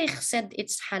Shaykh said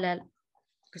it's halal.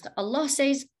 Because Allah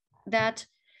says that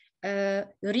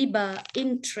riba,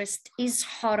 interest is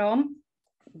haram,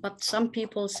 but some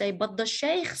people say, but the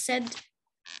Shaykh said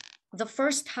the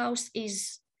first house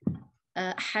is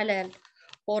halal,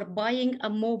 or buying a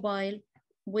mobile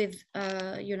with,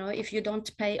 if you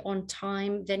don't pay on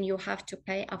time, then you have to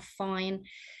pay a fine.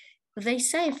 They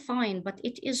say fine, but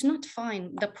it is not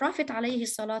fine. The Prophet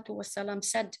ﷺ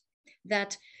said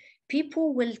that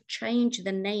people will change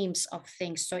the names of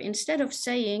things. So instead of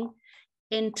saying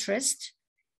interest,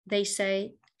 they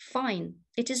say fine.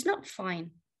 It is not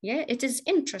fine. Yeah, it is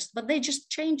interest, but they just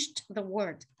changed the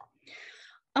word.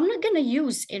 I'm not gonna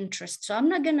use interest, so I'm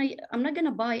not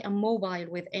gonna buy a mobile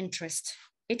with interest.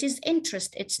 It is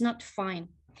interest, it's not fine.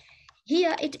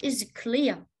 Here it is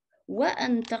clear.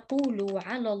 وَأَن تَقُولُوا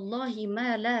عَلَى اللَّهِ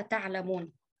مَا لَا تَعْلَمُونَ.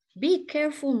 Be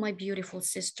careful, my beautiful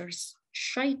sisters.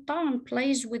 Shaitan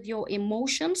plays with your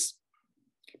emotions,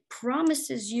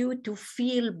 promises you to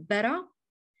feel better.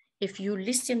 If you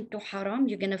listen to haram,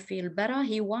 you're gonna feel better.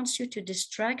 He wants you to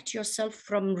distract yourself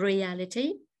from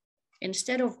reality.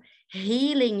 Instead of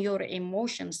healing your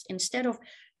emotions, instead of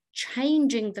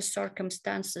changing the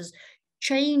circumstances,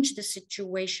 change the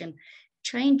situation,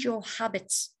 change your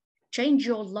habits, change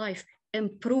your life,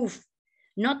 improve.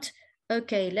 Not,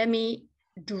 okay, let me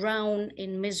drown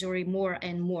in misery more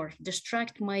and more,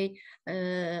 distract my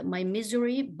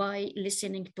misery by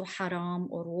listening to haram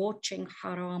or watching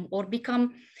haram, or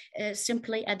become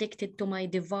simply addicted to my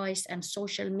device and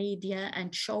social media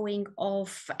and showing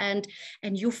off, and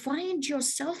you find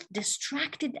yourself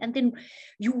distracted, and then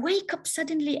you wake up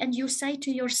suddenly and you say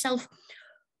to yourself,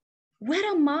 where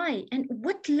am I? And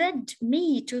what led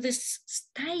me to this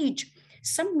stage?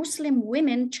 Some Muslim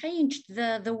women changed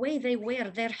the way they wear.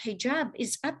 Their hijab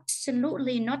is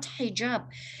absolutely not hijab.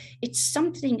 It's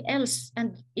something else.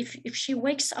 And if she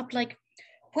wakes up like,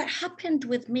 what happened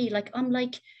with me? Like, I'm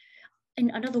like in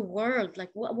another world. Like,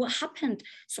 what happened?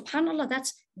 SubhanAllah,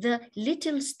 that's the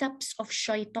little steps of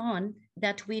shaitan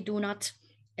that we do not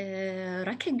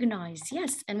recognize.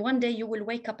 Yes. And one day you will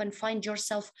wake up and find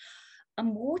yourself,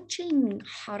 I'm watching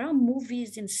haram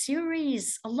movies and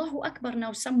series. Allahu Akbar.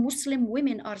 Now some Muslim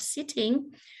women are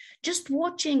sitting just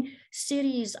watching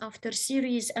series after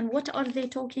series. And what are they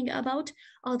talking about?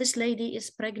 Oh, this lady is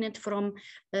pregnant from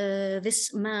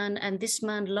this man, and this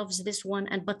man loves this one,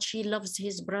 but she loves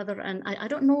his brother. And I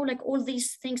don't know, like all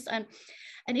these things. And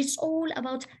it's all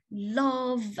about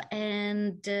love.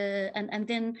 And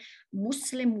then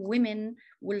Muslim women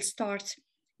will start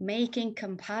making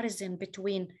comparison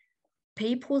between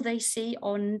people they see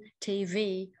on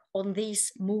TV, on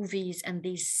these movies and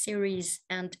these series,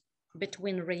 and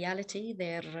between reality,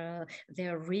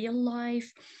 their real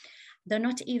life. They're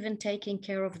not even taking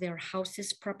care of their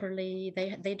houses properly.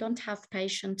 They don't have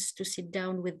patience to sit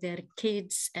down with their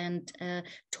kids and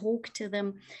talk to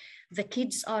them. The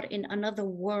kids are in another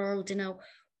world. Now,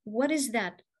 what is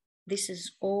that? This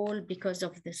is all because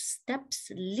of the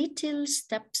steps, little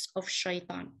steps of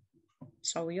shaitan.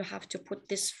 So you have to put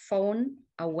this phone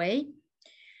away.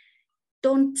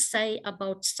 Don't say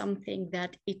about something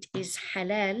that it is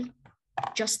halal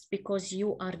just because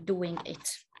you are doing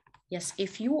it. Yes,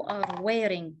 if you are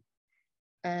wearing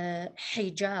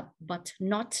hijab, but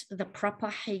not the proper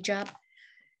hijab,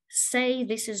 say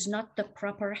this is not the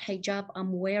proper hijab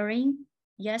I'm wearing.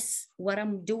 Yes, what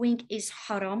I'm doing is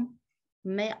haram.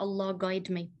 May Allah guide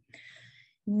me.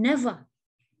 Never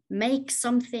make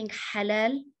something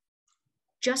halal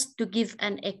just to give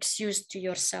an excuse to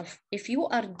yourself. If you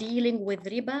are dealing with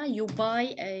riba, you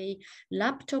buy a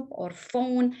laptop or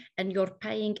phone and you're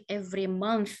paying every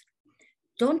month.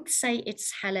 Don't say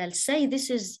it's halal. Say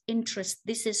this is interest,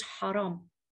 this is haram.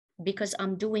 Because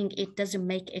I'm doing it doesn't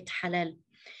make it halal.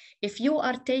 If you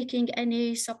are taking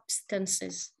any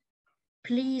substances,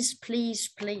 please, please,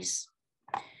 please,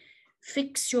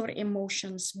 fix your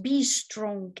emotions, be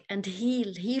strong and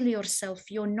heal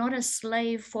yourself. You're not a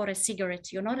slave for a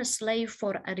cigarette. You're not a slave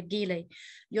for argile.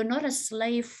 You're not a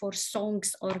slave for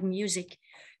songs or music.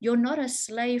 You're not a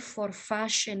slave for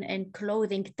fashion and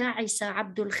clothing. Ta'isa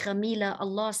Abdul Khamila,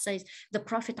 Allah says, the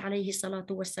Prophet alayhi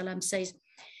salatu wasalam says,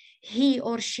 he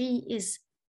or she is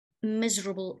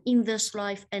miserable in this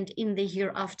life and in the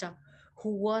hereafter,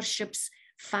 who worships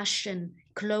fashion,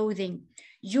 clothing.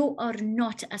 You are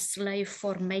not a slave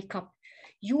for makeup.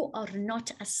 You are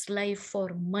not a slave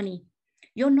for money.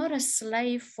 You're not a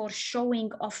slave for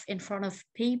showing off in front of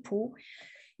people.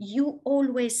 You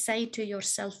always say to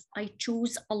yourself, I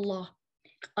choose Allah.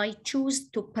 I choose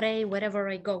to pray wherever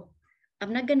I go.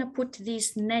 I'm not going to put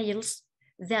these nails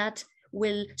that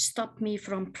will stop me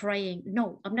from praying.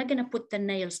 No, I'm not going to put the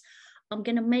nails. I'm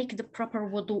going to make the proper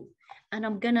wudu, and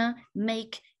I'm going to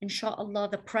make, inshallah,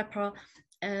 the proper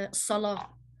salah.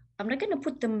 I'm not going to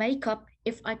put the makeup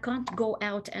if I can't go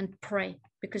out and pray,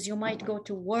 because you might go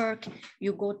to work,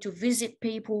 you go to visit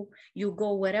people, you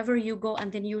go wherever you go,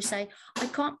 and then you say, I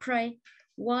can't pray.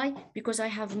 Why? Because I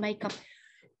have makeup.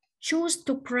 Choose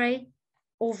to pray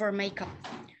over makeup.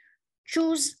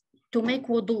 Choose to make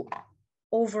wudu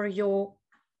over your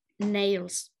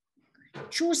nails.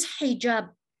 Choose hijab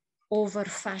over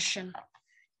fashion.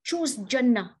 Choose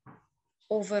Jannah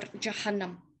over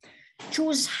Jahannam.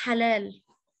 Choose halal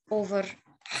over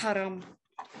haram.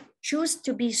 Choose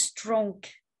to be strong.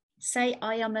 Say,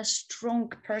 I am a strong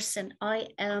person. I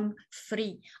am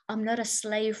free. I'm not a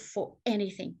slave for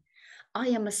anything. I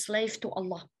am a slave to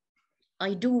Allah.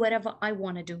 I do whatever I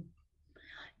want to do.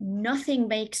 Nothing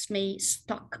makes me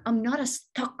stuck. I'm not a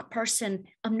stuck person.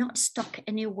 I'm not stuck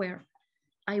anywhere.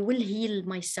 I will heal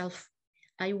myself.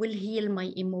 I will heal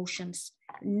my emotions.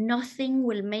 Nothing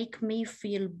will make me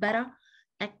feel better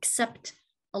except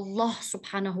Allah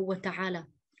subhanahu wa ta'ala.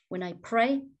 When I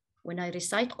pray, when I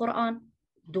recite Quran,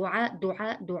 dua,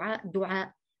 dua, dua,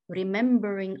 dua,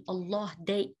 remembering Allah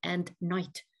day and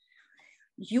night.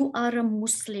 You are a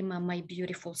Muslimah, my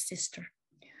beautiful sister.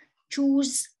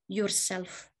 Choose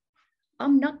yourself.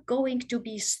 I'm not going to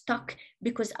be stuck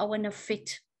because I want to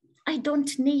fit. I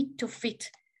don't need to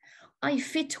fit. I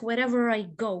fit wherever I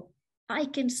go. I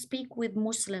can speak with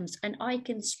Muslims and I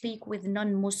can speak with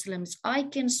non-Muslims. I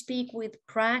can speak with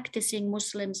practicing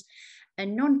Muslims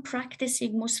and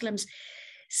non-practicing Muslims,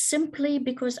 simply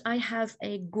because I have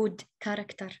a good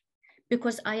character,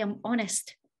 because I am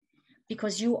honest,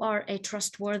 because you are a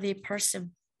trustworthy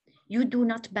person. You do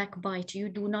not backbite, you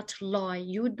do not lie,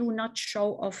 you do not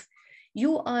show off.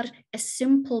 You are a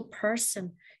simple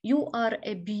person. You are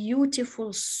a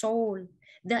beautiful soul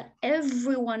that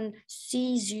everyone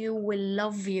sees you will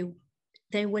love you.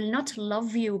 They will not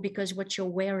love you because what you're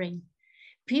wearing.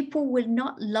 People will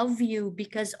not love you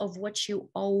because of what you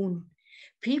own.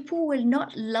 People will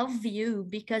not love you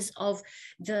because of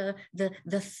the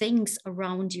things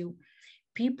around you.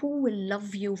 People will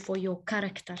love you for your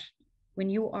character. When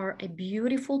you are a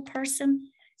beautiful person,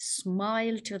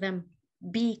 smile to them,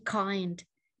 be kind,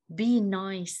 be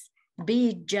nice,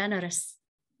 be generous,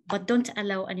 but don't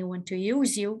allow anyone to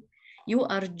use you. You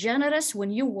are generous when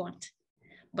you want,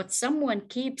 but someone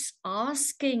keeps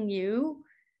asking you,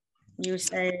 you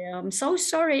say, I'm so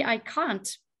sorry, I can't.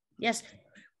 Yes,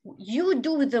 you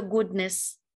do the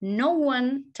goodness. No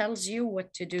one tells you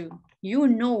what to do. You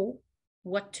know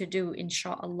what to do,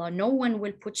 inshallah. No one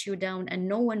will put you down and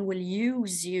no one will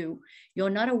use you.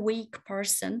 You're not a weak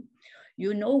person.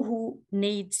 You know who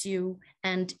needs you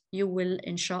and you will,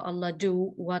 inshallah,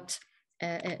 do what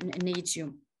needs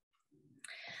you.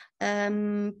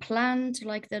 Plant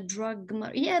like the drug.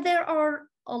 Yeah, there are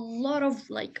a lot of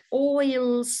like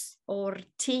oils or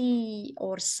tea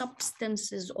or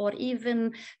substances or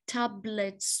even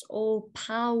tablets or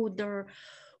powder,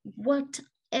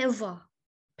 whatever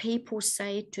people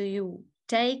say to you,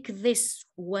 take this,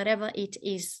 whatever it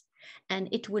is, and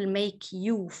it will make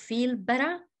you feel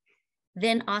better.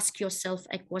 Then ask yourself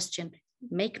a question,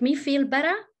 make me feel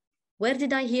better? Where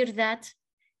did I hear that?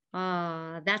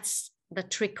 That's the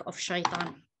trick of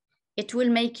shaitan. It will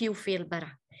make you feel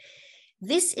better.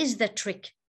 This is the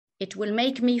trick. It will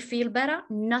make me feel better.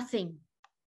 Nothing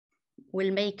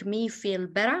will make me feel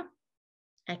better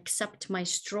except my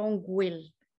strong will.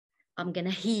 I'm going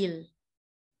to heal.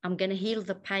 I'm going to heal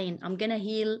the pain. I'm going to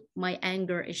heal my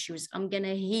anger issues. I'm going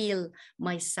to heal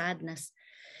my sadness.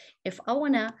 If I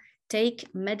want to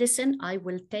take medicine, I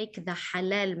will take the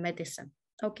halal medicine.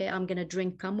 Okay, I'm going to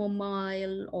drink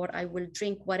chamomile or I will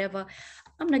drink whatever.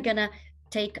 I'm not going to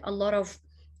take a lot of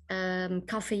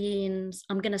caffeine.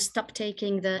 I'm going to stop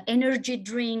taking the energy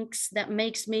drinks that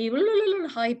makes me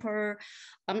hyper.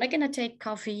 I'm not going to take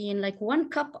caffeine. Like 1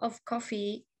 cup of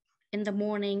coffee in the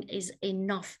morning is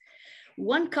enough.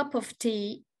 1 cup of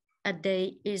tea a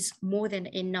day is more than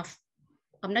enough.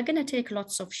 I'm not going to take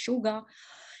lots of sugar.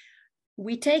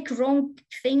 We take wrong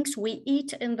things, we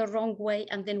eat in the wrong way,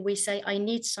 and then we say, I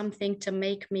need something to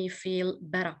make me feel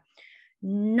better.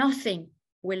 Nothing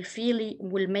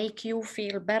will make you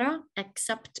feel better,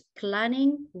 except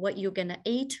planning what you're gonna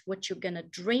eat, what you're gonna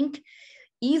drink,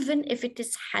 even if it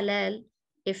is halal.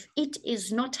 If it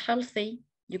is not healthy,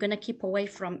 you're gonna keep away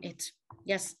from it.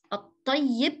 Yes,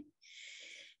 at-tayyib,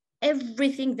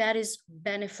 everything that is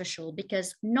beneficial,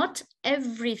 because not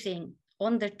everything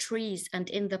on the trees and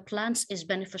in the plants is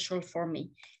beneficial for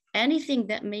me. Anything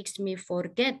that makes me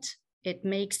forget, it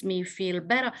makes me feel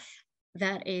better,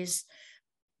 that is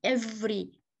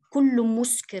كل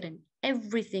مسكر,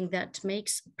 everything that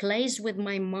plays with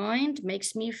my mind,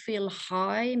 makes me feel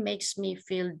high, makes me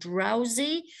feel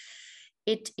drowsy,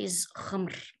 it is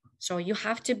khamr. So you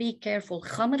have to be careful.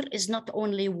 Khamr is not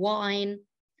only wine.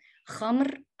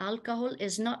 Khamr, alcohol,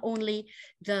 is not only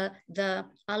the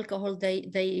alcohol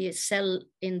they sell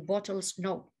in bottles.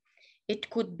 No,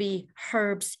 it could be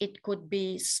herbs, it could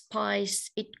be spice,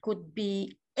 it could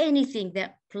be anything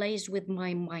that plays with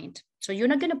my mind. So you're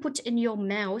not going to put in your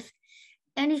mouth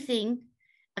anything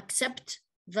except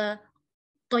the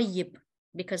tayyib,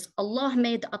 because Allah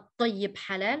made at-tayyib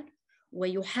halal,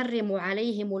 وَيُحَرِّمُ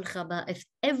عَلَيْهِمُ الْخَبَائِثِ.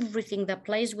 Everything that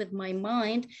plays with my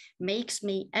mind, makes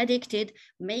me addicted,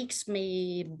 makes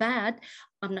me bad,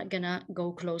 I'm not gonna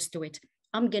go close to it.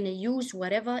 I'm gonna use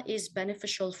whatever is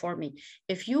beneficial for me.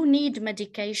 If you need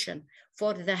medication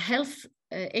for the health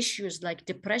issues like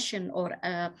depression or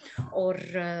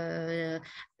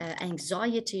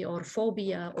anxiety or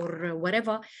phobia or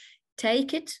whatever,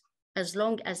 take it as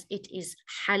long as it is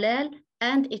halal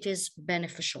and it is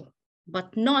beneficial,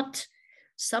 but not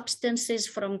substances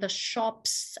from the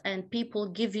shops and people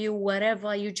give you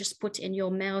whatever you just put in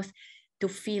your mouth to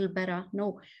feel better.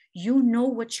 No, you know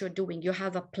what you're doing. You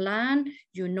have a plan,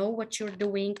 you know what you're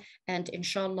doing, and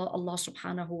inshallah, Allah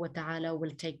subhanahu wa ta'ala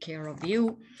will take care of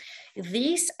you.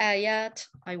 These ayat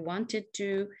I wanted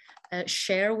to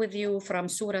share with you from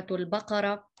Surah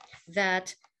Al-Baqarah,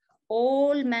 that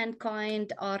all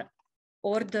mankind are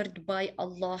ordered by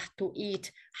Allah to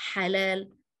eat halal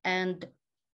and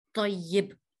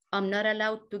tayyib. I'm not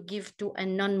allowed to give to a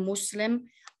non-Muslim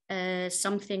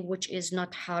something which is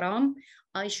not haram.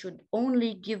 I should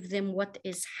only give them what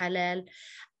is halal,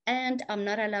 and I'm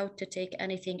not allowed to take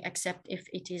anything except if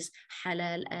it is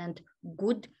halal and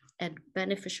good and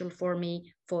beneficial for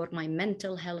me, for my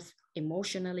mental health,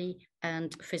 emotionally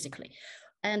and physically.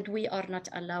 And we are not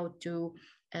allowed to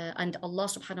and Allah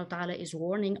subhanahu wa ta'ala is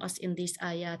warning us in these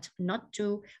ayat not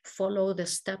to follow the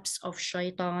steps of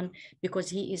shaitan, because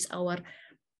he is our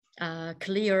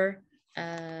clear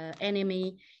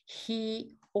enemy.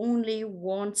 He only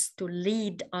wants to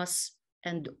lead us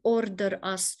and order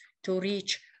us to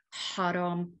reach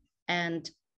haram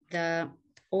and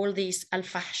all these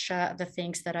al-fahsha, the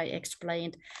things that I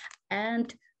explained,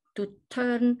 and to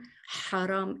turn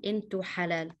haram into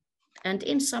halal, and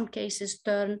in some cases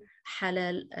turn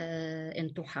halal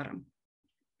into haram.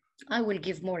 I will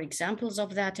give more examples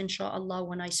of that inshallah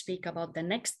when I speak about the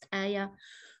next ayah,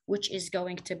 which is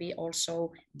going to be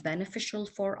also beneficial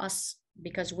for us,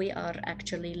 because we are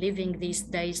actually living these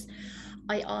days.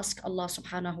 I ask Allah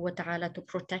subhanahu wa ta'ala to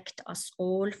protect us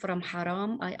all from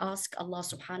haram. I ask Allah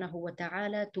subhanahu wa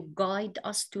ta'ala to guide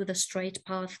us to the straight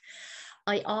path.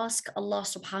 I ask Allah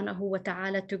subhanahu wa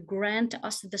ta'ala to grant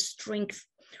us the strength,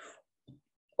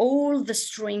 all the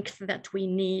strength that we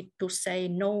need to say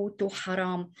no to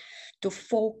haram, to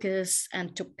focus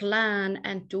and to plan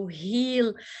and to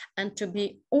heal and to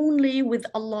be only with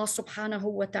Allah subhanahu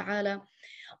wa ta'ala.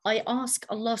 I ask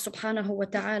Allah subhanahu wa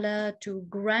ta'ala to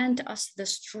grant us the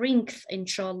strength,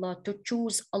 inshallah, to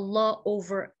choose Allah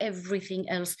over everything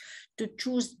else, to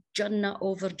choose Jannah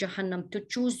over Jahannam, to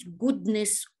choose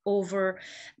goodness over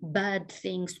bad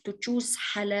things, to choose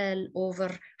halal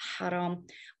over haram.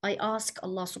 I ask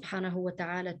Allah subhanahu wa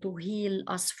ta'ala to heal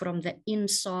us from the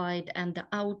inside and the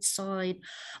outside.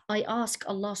 I ask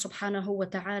Allah subhanahu wa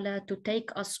ta'ala to take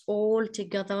us all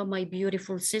together, my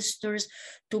beautiful sisters,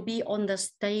 to be on the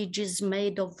stages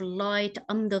made of light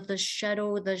under the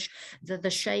shadow, the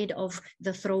shade of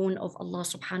the throne of Allah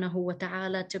subhanahu wa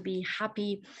ta'ala, to be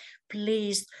happy,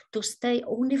 pleased, to stay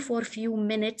only for a few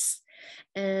minutes,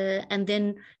 and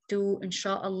then to,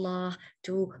 inshallah,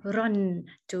 to run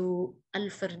to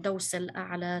Al-Firdaus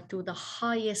Al-A'la, to the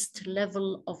highest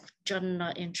level of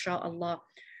Jannah, inshallah.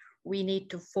 We need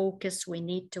to focus, we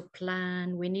need to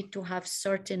plan, we need to have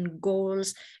certain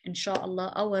goals.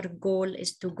 Inshallah, our goal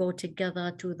is to go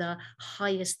together to the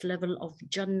highest level of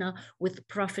Jannah with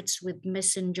prophets, with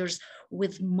messengers,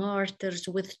 with martyrs,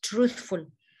 with truthful.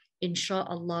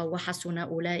 Insha'Allah, wa hasuna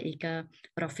ulaika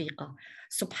rafiqa.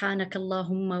 Subhanak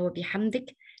Allahumma wa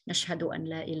bihamdik. نشهد أن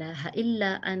لا إله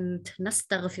إلا أنت،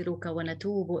 نستغفرك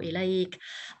ونتوب إليك.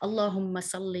 اللهم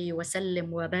صل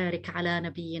وسلم وبارك على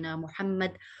نبينا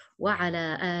محمد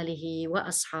وعلى آله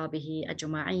وأصحابه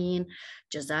أجمعين.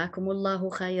 جزاكم الله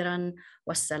خيرا،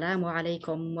 والسلام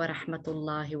عليكم ورحمة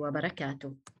الله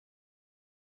وبركاته.